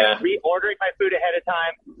 Yeah. Like reordering my food ahead of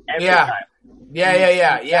time every time.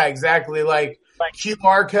 Yeah, exactly. Like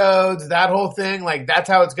QR codes, that whole thing. Like that's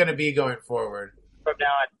how it's going to be going forward. From now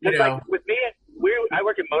on, like with me, I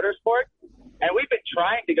work in motorsports, and we've been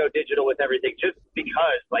trying to go digital with everything just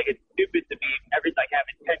because, like, it's stupid to be having 10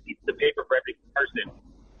 pieces of paper for every person.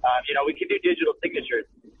 We can do digital signatures,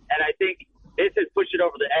 and I think this has pushed it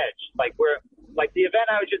over the edge. Like the event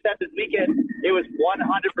I was just at this weekend, it was 100%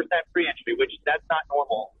 free entry, which that's not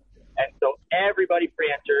normal, and so everybody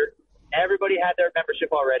pre-entered. Everybody had their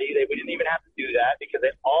membership already. We didn't even have to do that because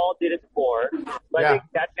they all did it before. So I think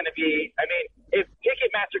that's going to be. I mean, if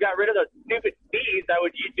Ticketmaster got rid of those stupid fees,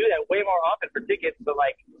 you'd do that way more often for tickets. But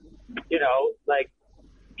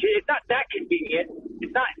it's not that convenient.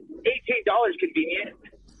 It's not $18 convenient.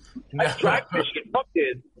 I drive to Michigan. Fuck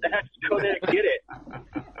this. I have to go there and get it.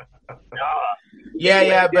 But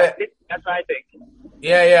that's what I think.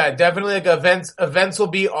 Yeah, definitely. Like events will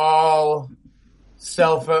be all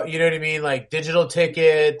cell phone. You know what I mean? Like digital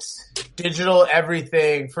tickets, digital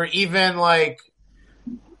everything for even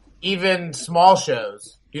small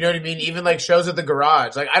shows. You know what I mean? Even like shows at the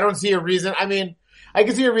garage. Like I don't see a reason. I mean, I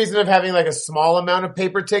can see a reason of having like a small amount of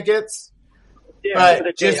paper tickets,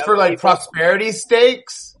 but just for like prosperity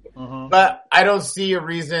stakes. Mm-hmm. But I don't see a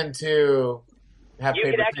reason to have you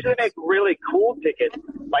paper can actually tickets. make really cool tickets,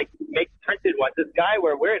 like make printed ones. This guy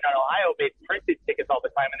where we're in Ohio made printed tickets all the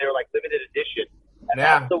time, and they were like limited edition. And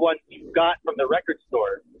that's the ones you got from the record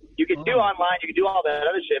store. You can do online, you can do all that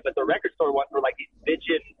other shit, but the record store ones were like these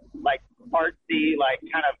pigeon, like artsy, like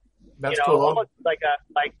kind of, cool. almost like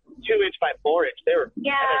 2-inch by 4-inch. They were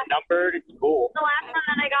kind of numbered. It's cool. The last one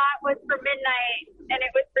that I got was for midnight, and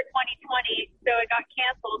it was for 2020, so it got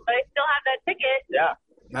canceled. But I still have that ticket. Yeah,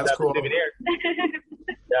 that's cool.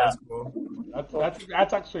 That's cool.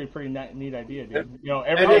 That's actually a pretty neat idea, dude.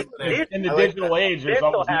 Everything in the digital age, there's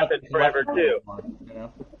almost happen forever too. Yeah,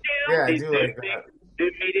 I do like that.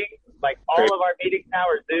 Zoom meetings, like all of our meetings now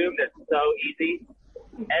are Zoom. It's so easy.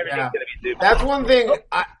 Everything's gonna be Zoom. That's one thing.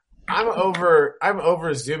 I'm over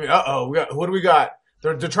Zooming. What do we got?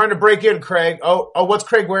 They're trying to break in, Craig. Oh, what's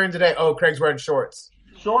Craig wearing today? Oh, Craig's wearing shorts.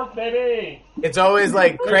 Shorts, baby. It's always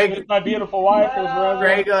like Craig. My beautiful wife is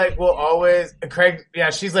Craig will always. Craig,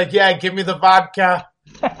 she's like, give me the vodka.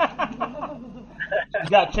 She's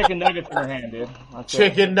got chicken nuggets in her hand, dude.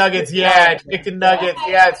 Chicken nuggets, chicken nuggets.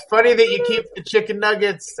 Yeah, it's funny that you keep the chicken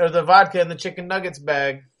nuggets or the vodka in the chicken nuggets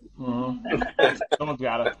bag. Mm-hmm. Someone's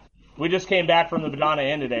got it. We just came back from the Banana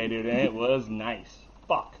Inn today, dude, and it was nice.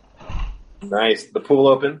 Fuck. Nice. The pool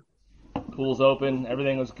open? Pool's open.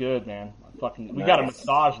 Everything was good, man. We got a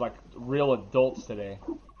massage like real adults today.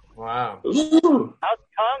 Wow. Ooh. How's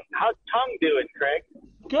tongue doing, Craig?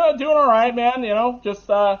 Good, doing all right, man. Just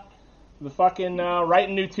the fucking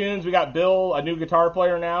writing new tunes. We got Bill, a new guitar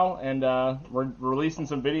player now, and we're releasing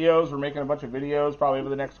some videos. We're making a bunch of videos probably over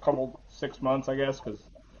the next 6 months, I guess, because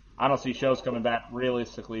I don't see shows coming back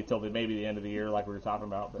realistically till maybe the end of the year, like we were talking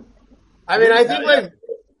about. But I mean,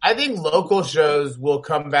 I think local shows will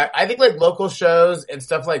come back. I think like local shows and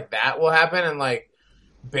stuff like that will happen, and like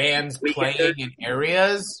bands playing in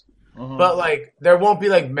areas. Mm-hmm. But like there won't be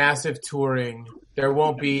like massive touring. There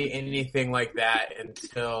won't be anything like that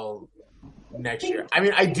until next year. I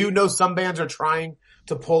mean, I do know some bands are trying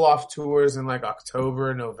to pull off tours in like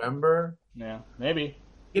October, November. Yeah, maybe.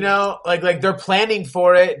 Like they're planning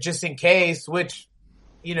for it just in case, which,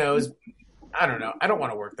 is, I don't know. I don't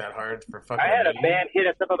want to work that hard for fucking. I had a band hit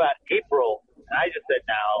us up about April, and I just said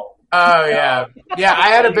no. Oh yeah, yeah. I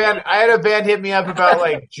had a band hit me up about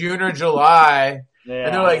like June or July,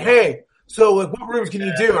 and they're like, "Hey, so like, what rooms can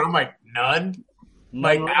you do?" And I'm like, "None."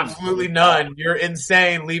 Like absolutely none. You're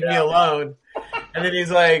insane. Leave me alone. And then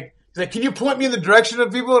he's like, "Can you point me in the direction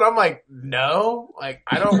of people?" And I'm like, "No, like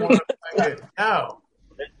I don't want to. No."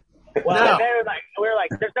 Well, and they were like, we were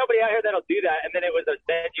like, "There's nobody out here that'll do that." And then it was a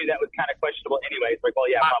venue that was kind of questionable, anyways. Like, well,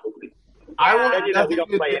 yeah, probably. I want we don't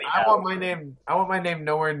play any. I want my name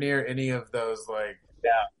nowhere near any of those like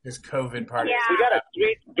this COVID parties. Yeah. We got a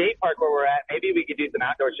sweet skate park where we're at. Maybe we could do some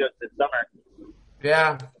outdoor shows this summer.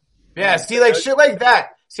 Yeah. Yeah, see, like, shit like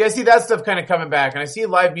that. See, I see that stuff kind of coming back, and I see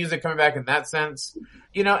live music coming back in that sense.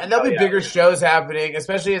 You know, and there'll be bigger shows happening,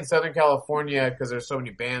 especially in Southern California, because there's so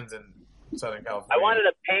many bands in Southern California. I wanted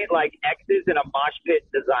to paint, like, X's in a mosh pit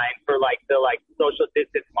design for, like, the, like, social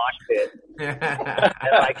distance mosh pit.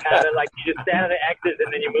 And, like, kind of, like, you just stand on the X's,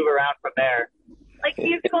 and then you move around from there. Like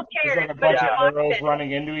musical chairs. There's like a bunch of arrows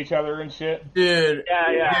running into each other and shit. Dude.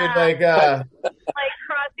 Yeah. Dude, like, like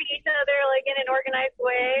crossing each other, like in an organized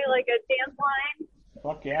way, like a dance line.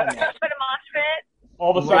 Fuck yeah, man. Put a mosh pit.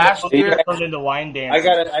 All of a Last sudden, year- it turned into line dancing.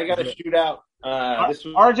 I got to shoot out.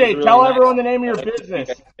 RJ, really tell nice. everyone the name of your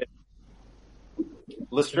business.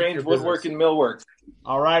 Lestrange Woodwork and Millwork.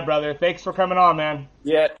 All right, brother. Thanks for coming on, man.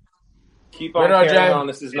 Yeah. Keep on Good, carrying RJ. on.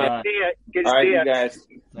 This is not. Good to All right, see you you. guys.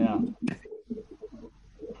 Yeah.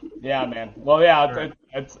 Yeah, man. Well, yeah,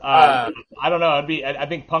 it's I don't know. I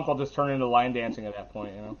think punk will just turn into line dancing at that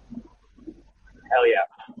point, you know. Hell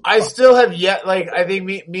yeah. I still have yet, like, I think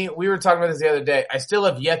we were talking about this the other day. I still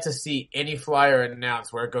have yet to see any flyer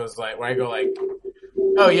announced where it goes like, where I go like,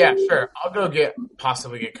 oh yeah, sure, I'll go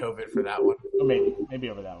possibly get COVID for that one. Or maybe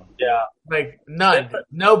over that one. Yeah. Like none,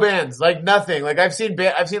 no bands, like nothing. Like I've seen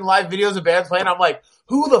live videos of bands playing. I'm like,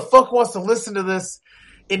 who the fuck wants to listen to this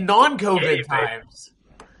in non-COVID times?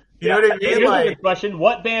 You know what I mean? Here's a Like, good question.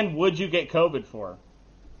 What band would you get COVID for?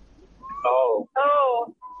 Oh.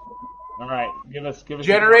 All right, give us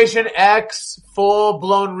Generation X, full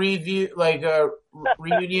blown review, like a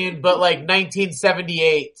reunion, but like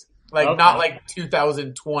 1978, like Okay. not like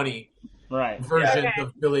 2020 right. versions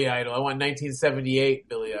of Billy Idol. I want 1978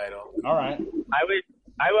 Billy Idol. All right.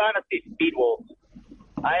 I want to see Speed Wolves.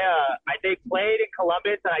 They played in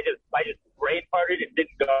Columbus, and I just brain farted and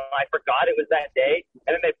didn't go. I forgot it was that day,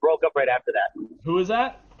 and then they broke up right after that. Who is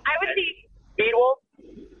that? I would see. Speed Wolves?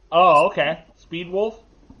 Oh, okay. Speed Wolf.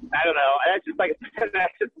 I don't know. That's just like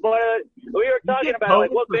that's just we were talking about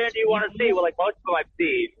like what band do you want to see? Well, like most of them I've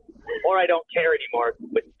seen, or I don't care anymore.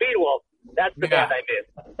 But Speed Wolf, that's the band I miss.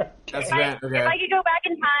 That's If I could go back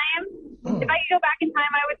in time,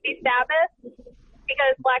 I would see Sabbath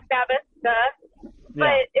because Black Sabbath, duh.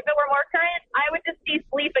 But if it were more current, I would just see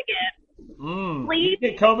Sleep again. Sleep. You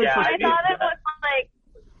get COVID for I Sleep. thought it was like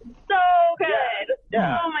so good.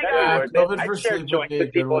 Yeah. Oh my That god. is worth it. I share joints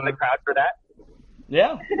with people in the crowd for that.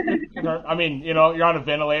 Yeah. I mean, you know, you're on a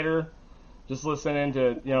ventilator, just listening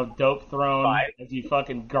to, you know, Dope Throne as you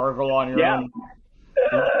fucking gargle on your own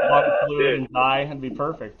lung fluid and die. It'd be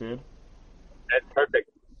perfect, dude. That's perfect.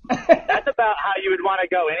 That's about how you would want to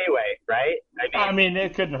go anyway, right? I mean,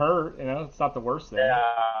 it couldn't hurt. You know, it's not the worst thing.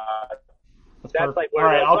 That's perfect. like where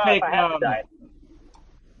all right, I'll take. if I have to die.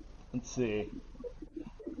 Let's see.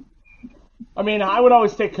 I mean, I would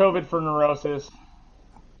always take COVID for Neurosis,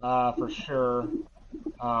 for sure.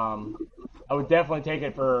 I would definitely take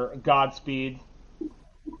it for Godspeed.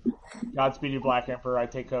 Godspeed, you Black Emperor.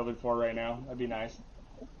 I'd take COVID for right now. That'd be nice.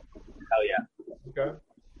 Hell yeah. Okay.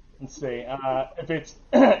 Let's see.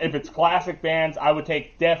 If it's classic bands, I would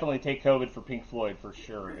definitely take COVID for Pink Floyd for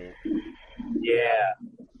sure, dude.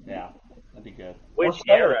 Yeah. That'd be good. Which Or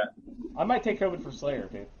Slayer. era? I might take COVID for Slayer,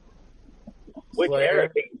 dude. Which Slayer? era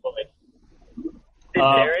Pink Floyd? Sid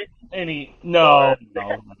Barrett? No.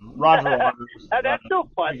 Roger Waters. That's still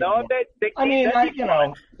fun though. I mean,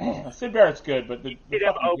 Sid Barrett's good, but Did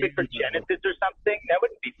have open for Genesis or something? That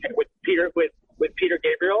wouldn't be with Peter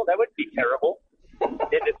Gabriel. That wouldn't be terrible in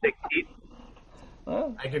the '60s.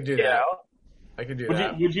 Well, I could do You that. know? I could do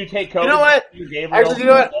that. would you take COVID? You know what? for Gabriel Actually, you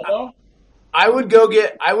know what? though? I would go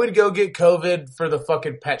get COVID for the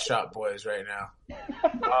fucking Pet Shop Boys right now.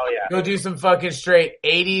 Oh yeah. Go do some fucking straight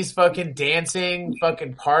 80s fucking dancing,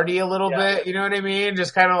 fucking party a little bit, you know what I mean?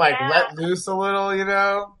 Just kind of like let loose a little, you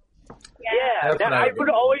know? Yeah. That's what I would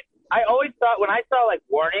do. I always thought when I saw like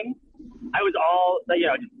Warning, I was all, you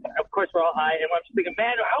know, of course we're all high, and I'm just thinking,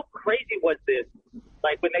 man, how crazy was this?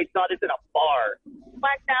 Like when they saw this in a bar,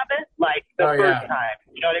 Black Sabbath. like the first time,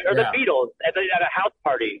 you know, or the Beatles at a house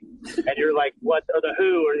party, and you're like, what? Or the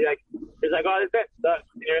Who, or you're like, it's like, oh, this sucks.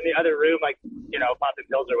 And you're in the other room, like, you know, popping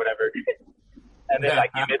pills or whatever, and then like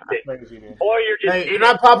you missed it, or you're just Hey, you're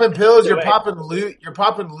not popping pills, you're popping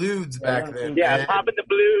lewds back then. man. popping the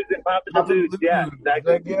blues and popping the blues. Yeah,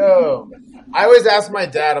 exactly. Like, yo. I always ask my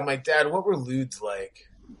dad, I'm like, Dad, what were lewds like?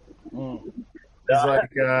 He's like,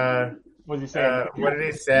 What did he say? what did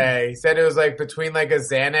he say? He said it was like between like a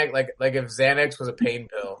Xanax, like if Xanax was a pain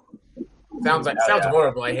pill. Sounds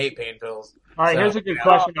horrible. I hate pain pills. All right, here's a good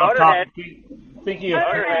question off topic. thinking of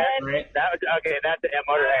Motorhead. right? That was okay. That's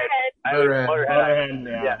Motorhead. Motorhead.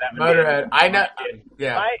 Yeah, Motorhead. I know.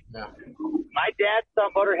 Yeah. My dad saw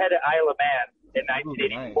Motorhead at Isle of Man in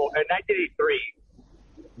 1983.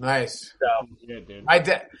 Nice. So good, dude. My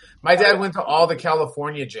dad went to all the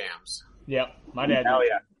California jams. Yep, my dad. Hell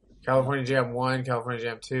yeah. California Jam 1, California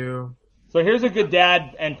Jam 2. So here's a good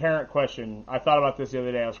dad and parent question. I thought about this the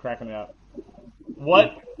other day. I was cracking it up.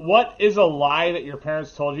 What is a lie that your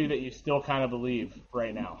parents told you that you still kind of believe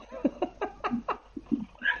right now?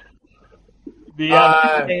 The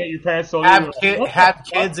thing that your parents told you. Have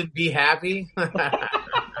kids and be happy.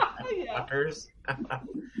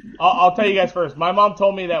 I'll tell you guys first. My mom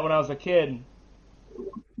told me that when I was a kid,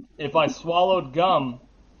 if I swallowed gum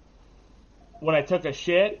when I took a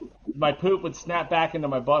shit, my poop would snap back into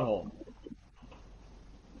my butthole.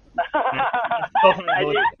 And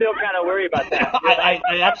you still kind of worry about that.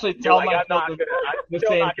 I actually tell myself the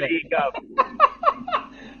same thing.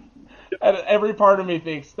 And every part of me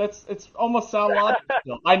thinks it's almost sound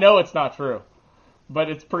logical. I know it's not true, but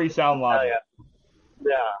it's pretty sound logical.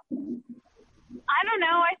 Yeah. I don't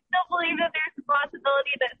know. I still believe that there's a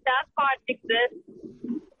possibility that Sasquatch exists.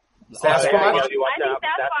 Sasquatch? I think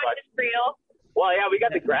Sasquatch is real. Well, yeah, we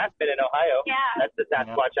got the Grassman in Ohio. Yeah. That's the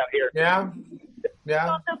Sasquatch out here. Yeah.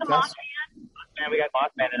 Also the Mothman. And we got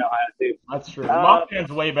Mothman in Ohio, too. That's true.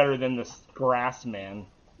 Mothman's way better than this Grassman.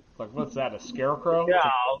 Like, what's that, a scarecrow? No,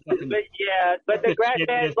 but the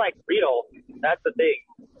Grassman's, like, real. That's the thing.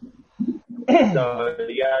 So,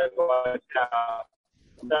 you gotta watch out.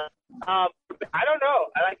 I don't know.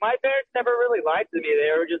 Like, my parents never really lied to me.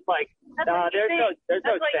 They were just like, no, there's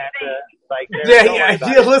no Santa. Like,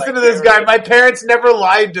 you listen to this guy. My parents never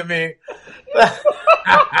lied to me.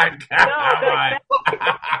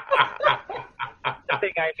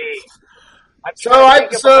 Nothing I mean.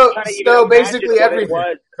 So basically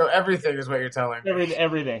everything. So everything is what you're telling me.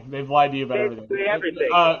 Everything. They've lied to you about everything. Everything.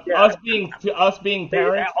 Us being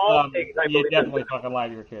parents, you definitely fucking lie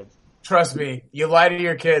to your kids. Trust me, you lie to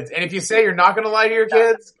your kids. And if you say you're not going to lie to your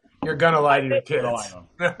kids, you're going to lie to your kids.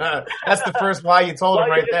 That's the first lie you told them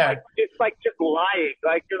right there. It's like just lying.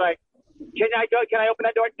 Like, you're like, can I open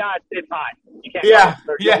that door? No, it's hot. You can't go out.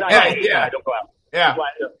 Yeah. Don't go out. Yeah.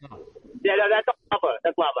 Yeah, no, that's lava.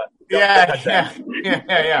 That's lava. Yeah.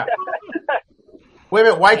 Wait a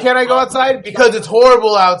minute, why can't I go outside? Because it's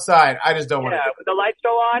horrible outside. I just don't want to. Yeah, with the lights go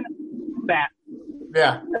on, bat.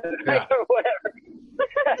 Yeah. Whatever.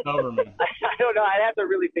 It's over, man. I don't know. I'd have to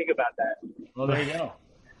really think about that. Well, there you go.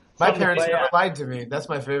 My parents never lied to me. That's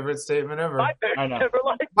my favorite statement ever. My parents never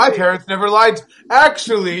lied to me. My parents never lied.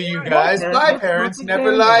 Actually, you guys, my parents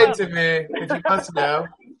never lied to me. If you must know.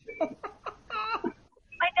 My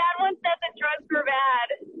dad once said that drugs were bad.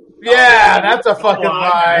 Yeah, that's a fucking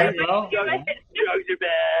lie. Drugs are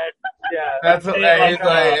bad. Yeah. That's what he's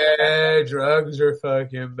like. Hey, drugs are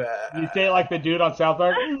fucking bad. You say it like the dude on South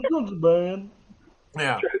Park. Drugs are bad.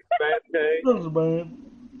 Yeah. Drugs are bad.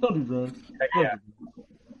 Don't do drugs. Yeah.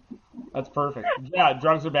 That's perfect. Yeah,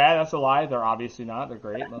 drugs are bad. That's a lie. They're obviously not. They're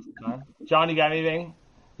great most of the time. John, you got anything?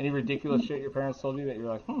 Any ridiculous shit your parents told you that you're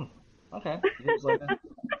like, okay.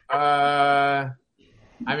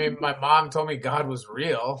 I mean, my mom told me God was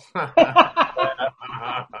real. Hey,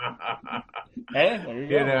 there you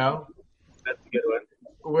go. You know? That's a good one.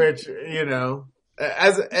 Which, you know,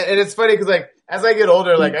 and it's funny because, like, as I get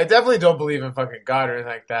older, like, I definitely don't believe in fucking God or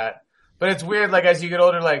anything like that. But it's weird, like, as you get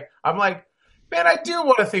older, like, I'm like, man, I do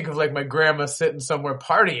want to think of, like, my grandma sitting somewhere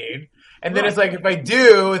partying. And then it's like, if I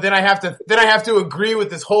do, then I have to agree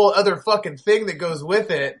with this whole other fucking thing that goes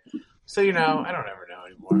with it. So, you know, I don't ever know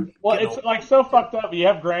anymore. Well, it's like so fucked up. You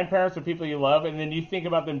have grandparents or people you love, and then you think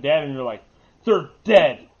about them dead, and you're like, they're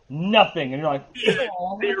dead. Nothing. And you're like,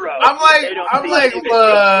 oh. Zero. I'm like,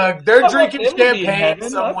 look, they're drinking champagne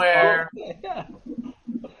somewhere. Yeah.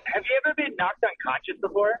 Have you ever been knocked unconscious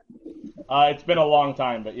before? It's been a long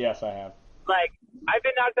time, but yes, I have. Like, I've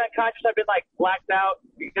been knocked unconscious. I've been, like, blacked out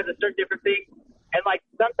because of certain different things. And, like,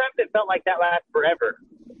 sometimes it felt like that lasts forever.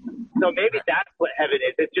 So maybe that's what heaven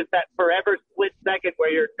is. It's just that forever split second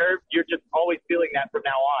where you're just always feeling that from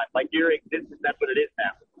now on. Like, your existence, that's what it is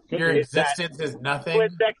now. Your existence is nothing?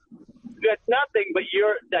 Split second, it's nothing, but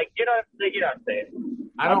you're, like, you know what I'm saying?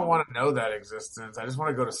 I don't want to know that existence. I just want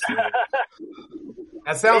to go to sleep.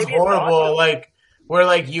 That sounds horrible. Like, where,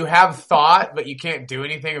 like, you have thought, but you can't do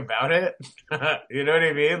anything about it. You know what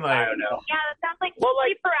I mean? Like, I don't know. Yeah, that sounds like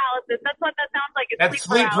sleep paralysis. That's what that sounds like. That's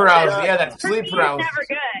sleep paralysis. Yeah, that's sleep paralysis. It's never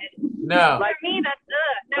good. No. For me, that's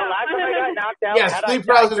The last time I got knocked out, yeah, sleep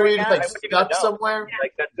paralysis where you're just, like, stuck somewhere. Yeah.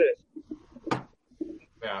 Like, that's it.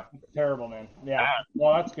 Yeah. Terrible, man. Yeah.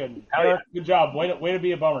 Well, that's good. Yeah. Good job. Way to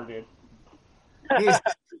be a bummer, dude.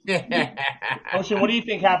 Ocean, what do you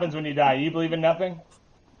think happens when you die? You believe in nothing?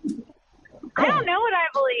 I don't know what I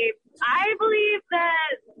believe. I believe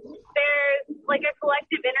that there's like a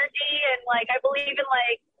collective energy, and like I believe in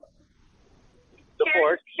like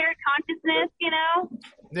shared consciousness, you know.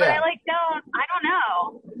 But I don't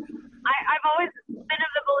know. I've always been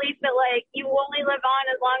of the belief that like you only live on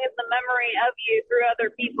as long as the memory of you through other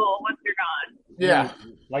people once you're gone. Yeah.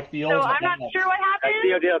 Like the old. So I'm not sure what happens.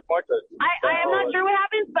 I am not sure what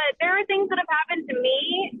happens, but there are things that have happened to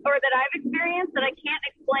me or that I've experienced that I can't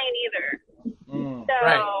explain either.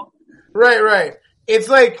 So Right. It's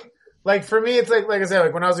like for me, it's like I said,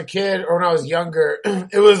 like when I was a kid or when I was younger,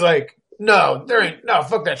 it was like, no,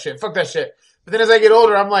 fuck that shit. But then as I get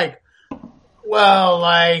older, I'm like, well,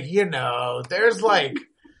 like, you know, there's like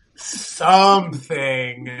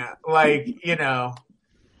something, like, you know,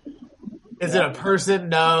 is it a person?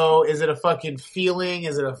 No. Is it a fucking feeling?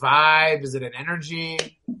 Is it a vibe? Is it an energy?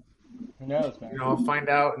 Who knows, man? You know, I'll find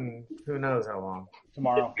out in who knows how long.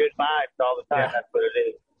 Tomorrow. It's good vibes all the time. Yeah. That's what it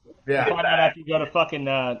is. Yeah. Find out after you go to fucking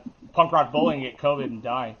punk rock bowling, get COVID, and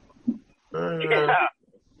die.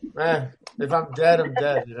 If I'm dead, I'm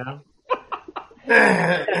dead, you know?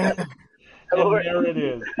 And there it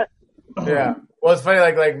is. Yeah. Well, it's funny,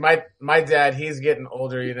 like my dad, he's getting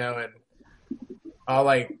older, you know, and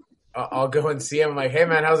I'll go and see him. I'm like, hey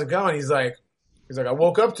man, how's it going? He's like, I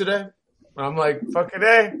woke up today. I'm like, fucking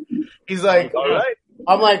A. He's like, all right.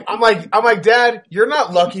 I'm like, Dad, you're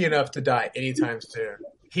not lucky enough to die anytime soon.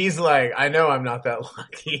 He's like, I know I'm not that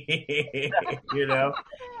lucky, you know?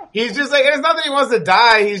 He's just like, and it's not that he wants to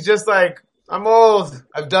die. He's just like, I'm old.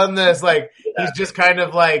 I've done this. Like, he's just kind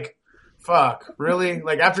of like, fuck, really?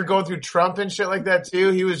 Like, after going through Trump and shit like that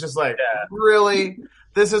too, he was just like, really?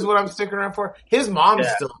 This is what I'm sticking around for? His mom's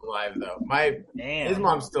still alive, though. His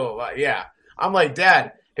mom's still alive. Yeah. I'm like,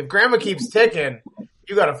 Dad, if Grandma keeps ticking,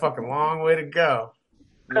 you got a fucking long way to go.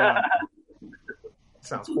 Yeah.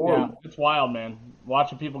 Sounds horrible. Yeah, it's wild, man.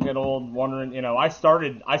 Watching people get old, wondering, you know, I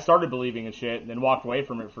started believing in shit and then walked away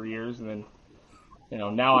from it for years, and then, you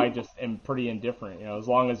know, now I just am pretty indifferent. You know, as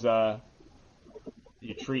long as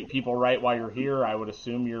you treat people right while you're here, I would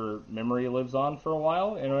assume your memory lives on for a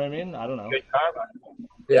while. You know what I mean? I don't know. Good karma.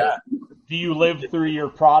 Yeah. Do you live through your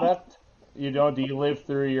product? You know, do you live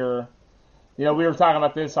through your, you know, we were talking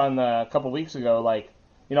about this on a couple weeks ago, like,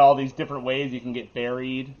 you know, all these different ways you can get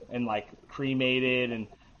buried and like cremated and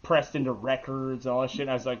pressed into records and all that shit. And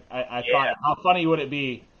I was like, I thought, how funny would it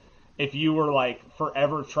be if you were like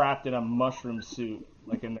forever trapped in a mushroom suit,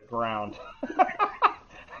 like in the ground?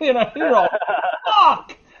 You know, you're all,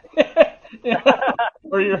 fuck! You know?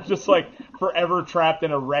 Or you're just like forever trapped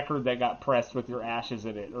in a record that got pressed with your ashes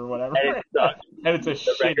in it or whatever. And it sucks. And it's a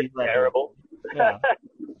shitty record. Terrible. Yeah.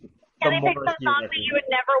 Can they pick some songs that you would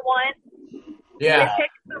never want? Yeah. They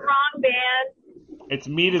picked the wrong band. It's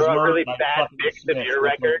Meat is Throw a Murder really by bad fucking mix of Smiths. your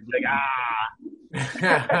record. Like,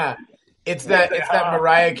 It's that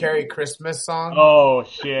Mariah Carey Christmas song. Oh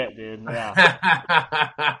shit, dude! Yeah.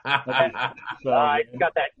 I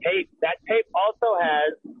got that tape. That tape also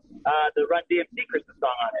has the Run DMC Christmas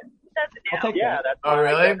song on it. Does it now? That's oh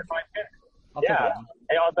really? Yeah.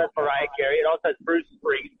 It also has Mariah Carey. It also has Bruce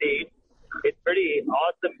Springsteen. It's pretty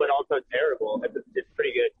awesome, but also terrible. It's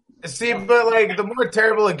pretty good. See, but like the more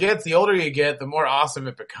terrible it gets, the older you get, the more awesome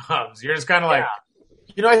it becomes. You're just kind of like,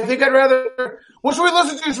 you know, I think I'd rather. What should we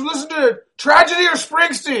listen to? Should we listen to Tragedy or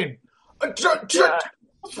Springsteen?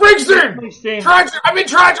 Springsteen. I mean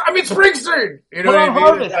Springsteen. You know Put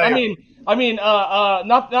what on I mean?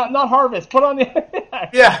 Harvest. not Harvest. Put on the.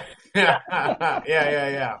 Yeah.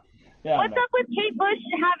 What's up with Kate Bush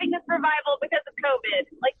having this revival because of COVID?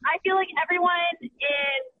 Like, I feel like everyone in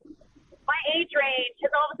my age range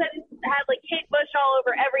has all of a sudden had like Kate Bush all over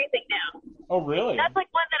everything now. Oh, really? That's like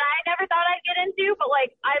one that I never thought I'd get into, but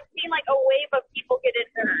like I've seen like a wave of people get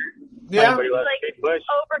into her. Yeah. Like Kate Bush.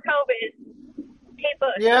 over COVID. Kate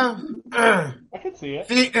Bush. Yeah. I can see it.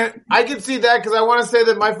 See, I can see that because I want to say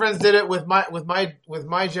that my friends did it with my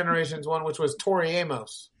generation's one, which was Tori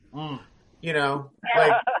Amos. You know,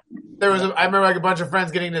 like I remember like a bunch of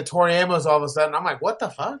friends getting into Tori Amos all of a sudden. I'm like, what the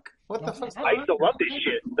fuck? What the fuck? I used to love this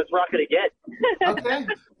shit. Let's rock it again. Okay. I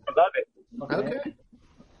love it. Okay.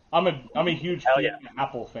 I'm a huge Fiona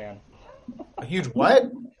Apple fan. A huge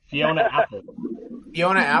what? Fiona Apple.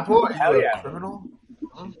 Fiona Apple? Are you a criminal?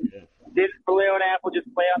 Did Fiona Apple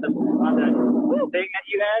just play on the thing that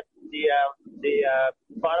you had? The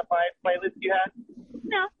Spotify playlist you had?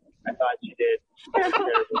 No. I thought you did.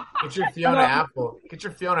 Get your Fiona Apple. Get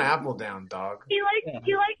your Fiona Apple down, dog. He likes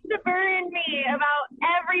to burn me about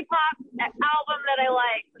every pop album that I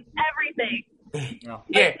like. Everything.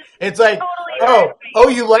 Yeah, it's like totally Oh,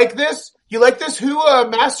 you like this? You like this? Who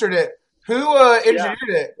mastered it? Who engineered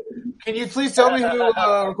it? Can you please tell me who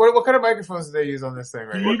recorded? What kind of microphones do they use on this thing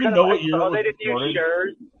right now? Do you even know what year? They didn't use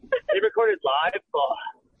Shure. They recorded live.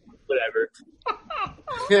 Whatever.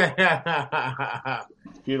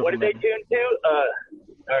 Beautiful. What did they tune to?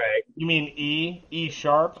 All right. You mean E? E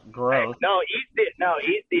sharp? Gross. No,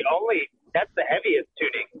 E's the only. That's the heaviest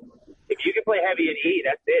tuning. If you can play heavy in E,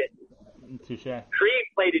 that's it. Touche. Cream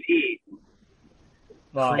played in E.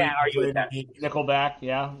 Well, Can't argue with that. Nickelback,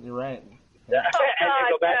 yeah, you're right. And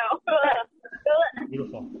Nickelback. No.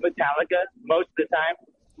 Beautiful. Metallica, most of the time.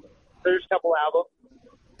 First couple albums.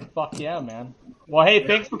 Fuck yeah, man. Well, hey,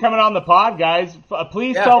 thanks for coming on the pod, guys.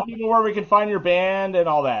 Please tell people where we can find your band and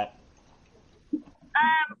all that.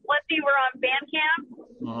 Let's see, we're on Bandcamp.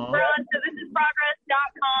 Uh-huh. We're on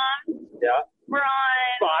thisisprogress.com. Yeah. We're on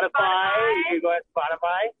Spotify. You go at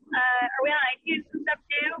Spotify. Are we on iTunes and stuff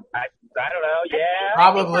too? I don't know. Yeah.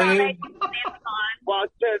 Probably. Well,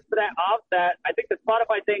 for that offset, I think the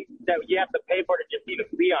Spotify thing that you have to pay for to just even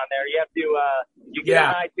be on there. You have to, you get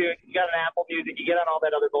on iTunes, you got an Apple Music, you get on all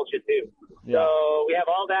that other bullshit too. Yeah. So we have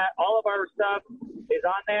all that. All of our stuff is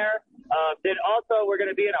on there. Then also we're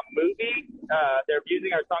going to be in a movie. They're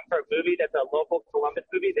using our song for a movie that's a local Columbus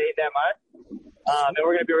movie, They Them Us. And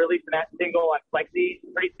we're going to be releasing that single on Flexi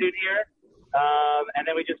pretty soon here. And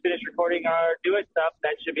then we just finished recording our Do It stuff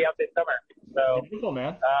that should be out this summer. So beautiful,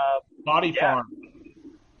 man. Body Farm.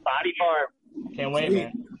 Body Farm. Can't wait,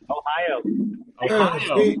 man.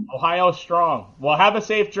 Ohio strong. Well, have a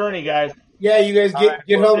safe journey, guys. Yeah, you guys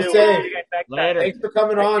get home safe. Later. Thanks for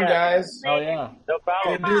coming on, guys. Oh yeah. No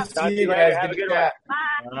problem. Good to see you guys. Have a good one.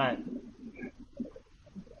 All right.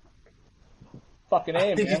 Fucking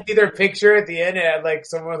A, Did man. you see their picture at the end? It had like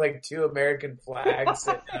someone with like 2 American flags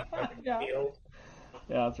in a field.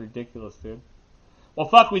 Yeah, that's ridiculous, dude. Well,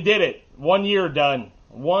 fuck, we did it. 1 year done.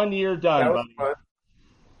 1 year done, That was buddy. fun.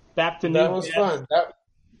 Back to That was fun.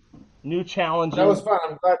 new challenges. That was fun.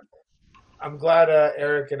 I'm glad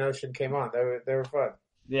Eric and Ocean came on. They were fun.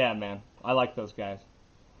 Yeah, man. I like those guys.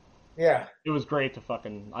 Yeah. It was great to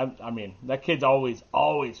fucking. I mean, that kid's always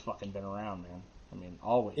fucking been around, man. I mean,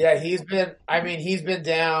 always. Yeah, he's been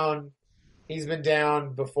down. He's been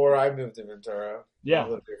down before I moved to Ventura. Yeah. I've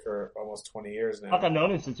lived here for almost 20 years now. Fuck, I've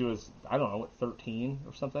known him since he was, I don't know, what, 13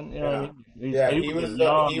 or something. You know what I mean? Yeah, he was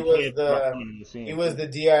the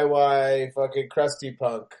DIY fucking crusty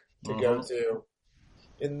punk to go to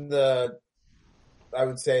in the, I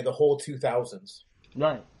would say, the whole 2000s.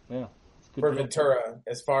 Right. Yeah. For Ventura,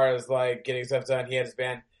 as far as like getting stuff done, he had his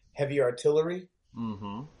band Heavy Artillery.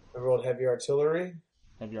 Mm-hmm. Remember old Heavy Artillery?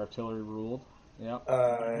 Heavy Artillery ruled. Yeah.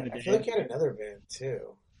 I feel like he had another band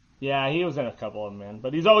too. Yeah, he was in a couple of them, man.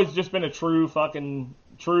 But he's always just been a true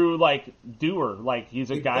like doer. Like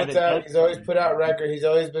he's a guy that he's always put out records. He's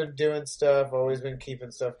always been doing stuff. Always been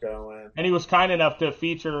keeping stuff going. And he was kind enough to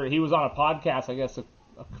feature. He was on a podcast, I guess, a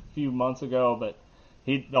few months ago. But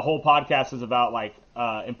the whole podcast is about like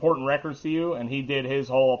important records to you, and he did his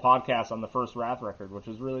whole podcast on the first Wrath record, which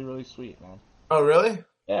was really, really sweet, man. Oh, really?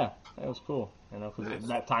 Yeah, it was cool. You know, because nice.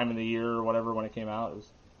 That time of the year or whatever when it came out, it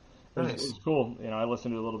was cool. You know, I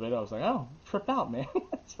listened to it a little bit. I was like, oh, trip out, man.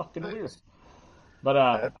 It's fucking weird.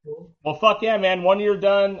 But cool. Well, fuck yeah, man. 1 year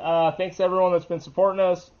done. Thanks to everyone that's been supporting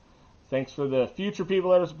us. Thanks for the future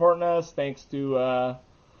people that are supporting us. Thanks to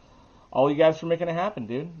all you guys for making it happen,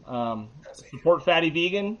 dude. Support Fatty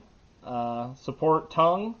Vegan. Support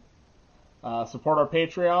Tongue. Support our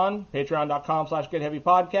Patreon.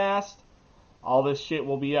 Patreon.com/GetHeavyPodcast. All this shit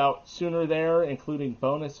will be out sooner there, including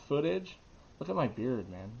bonus footage. Look at my beard,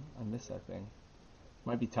 man. I miss that thing.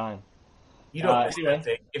 Might be time. You don't miss that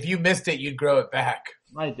thing. If you missed it, you'd grow it back.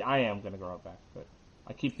 I am going to grow it back, but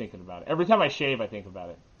I keep thinking about it. Every time I shave, I think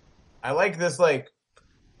about it. I like this, like,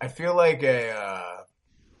 I feel like like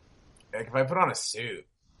if I put on a suit.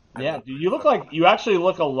 Yeah, dude, you actually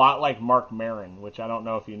look a lot like Mark Maron, which I don't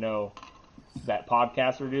know if you know that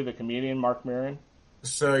podcaster dude, the comedian Mark Maron.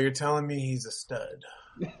 So you're telling me he's a stud?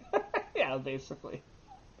 Yeah, basically.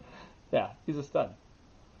 Yeah, he's a stud.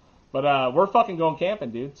 But we're fucking going camping,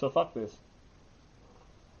 dude. So fuck this.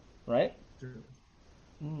 Right?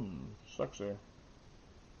 Sucks there.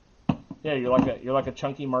 Yeah, you're like a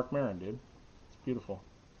chunky Mark Maron, dude. It's beautiful.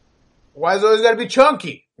 Why is it always got to be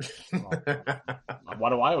chunky? Why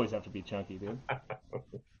do I always have to be chunky, dude?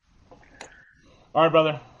 All right,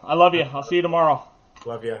 brother. I love you. I'll see you tomorrow.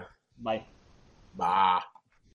 Love you. Bye. Bye.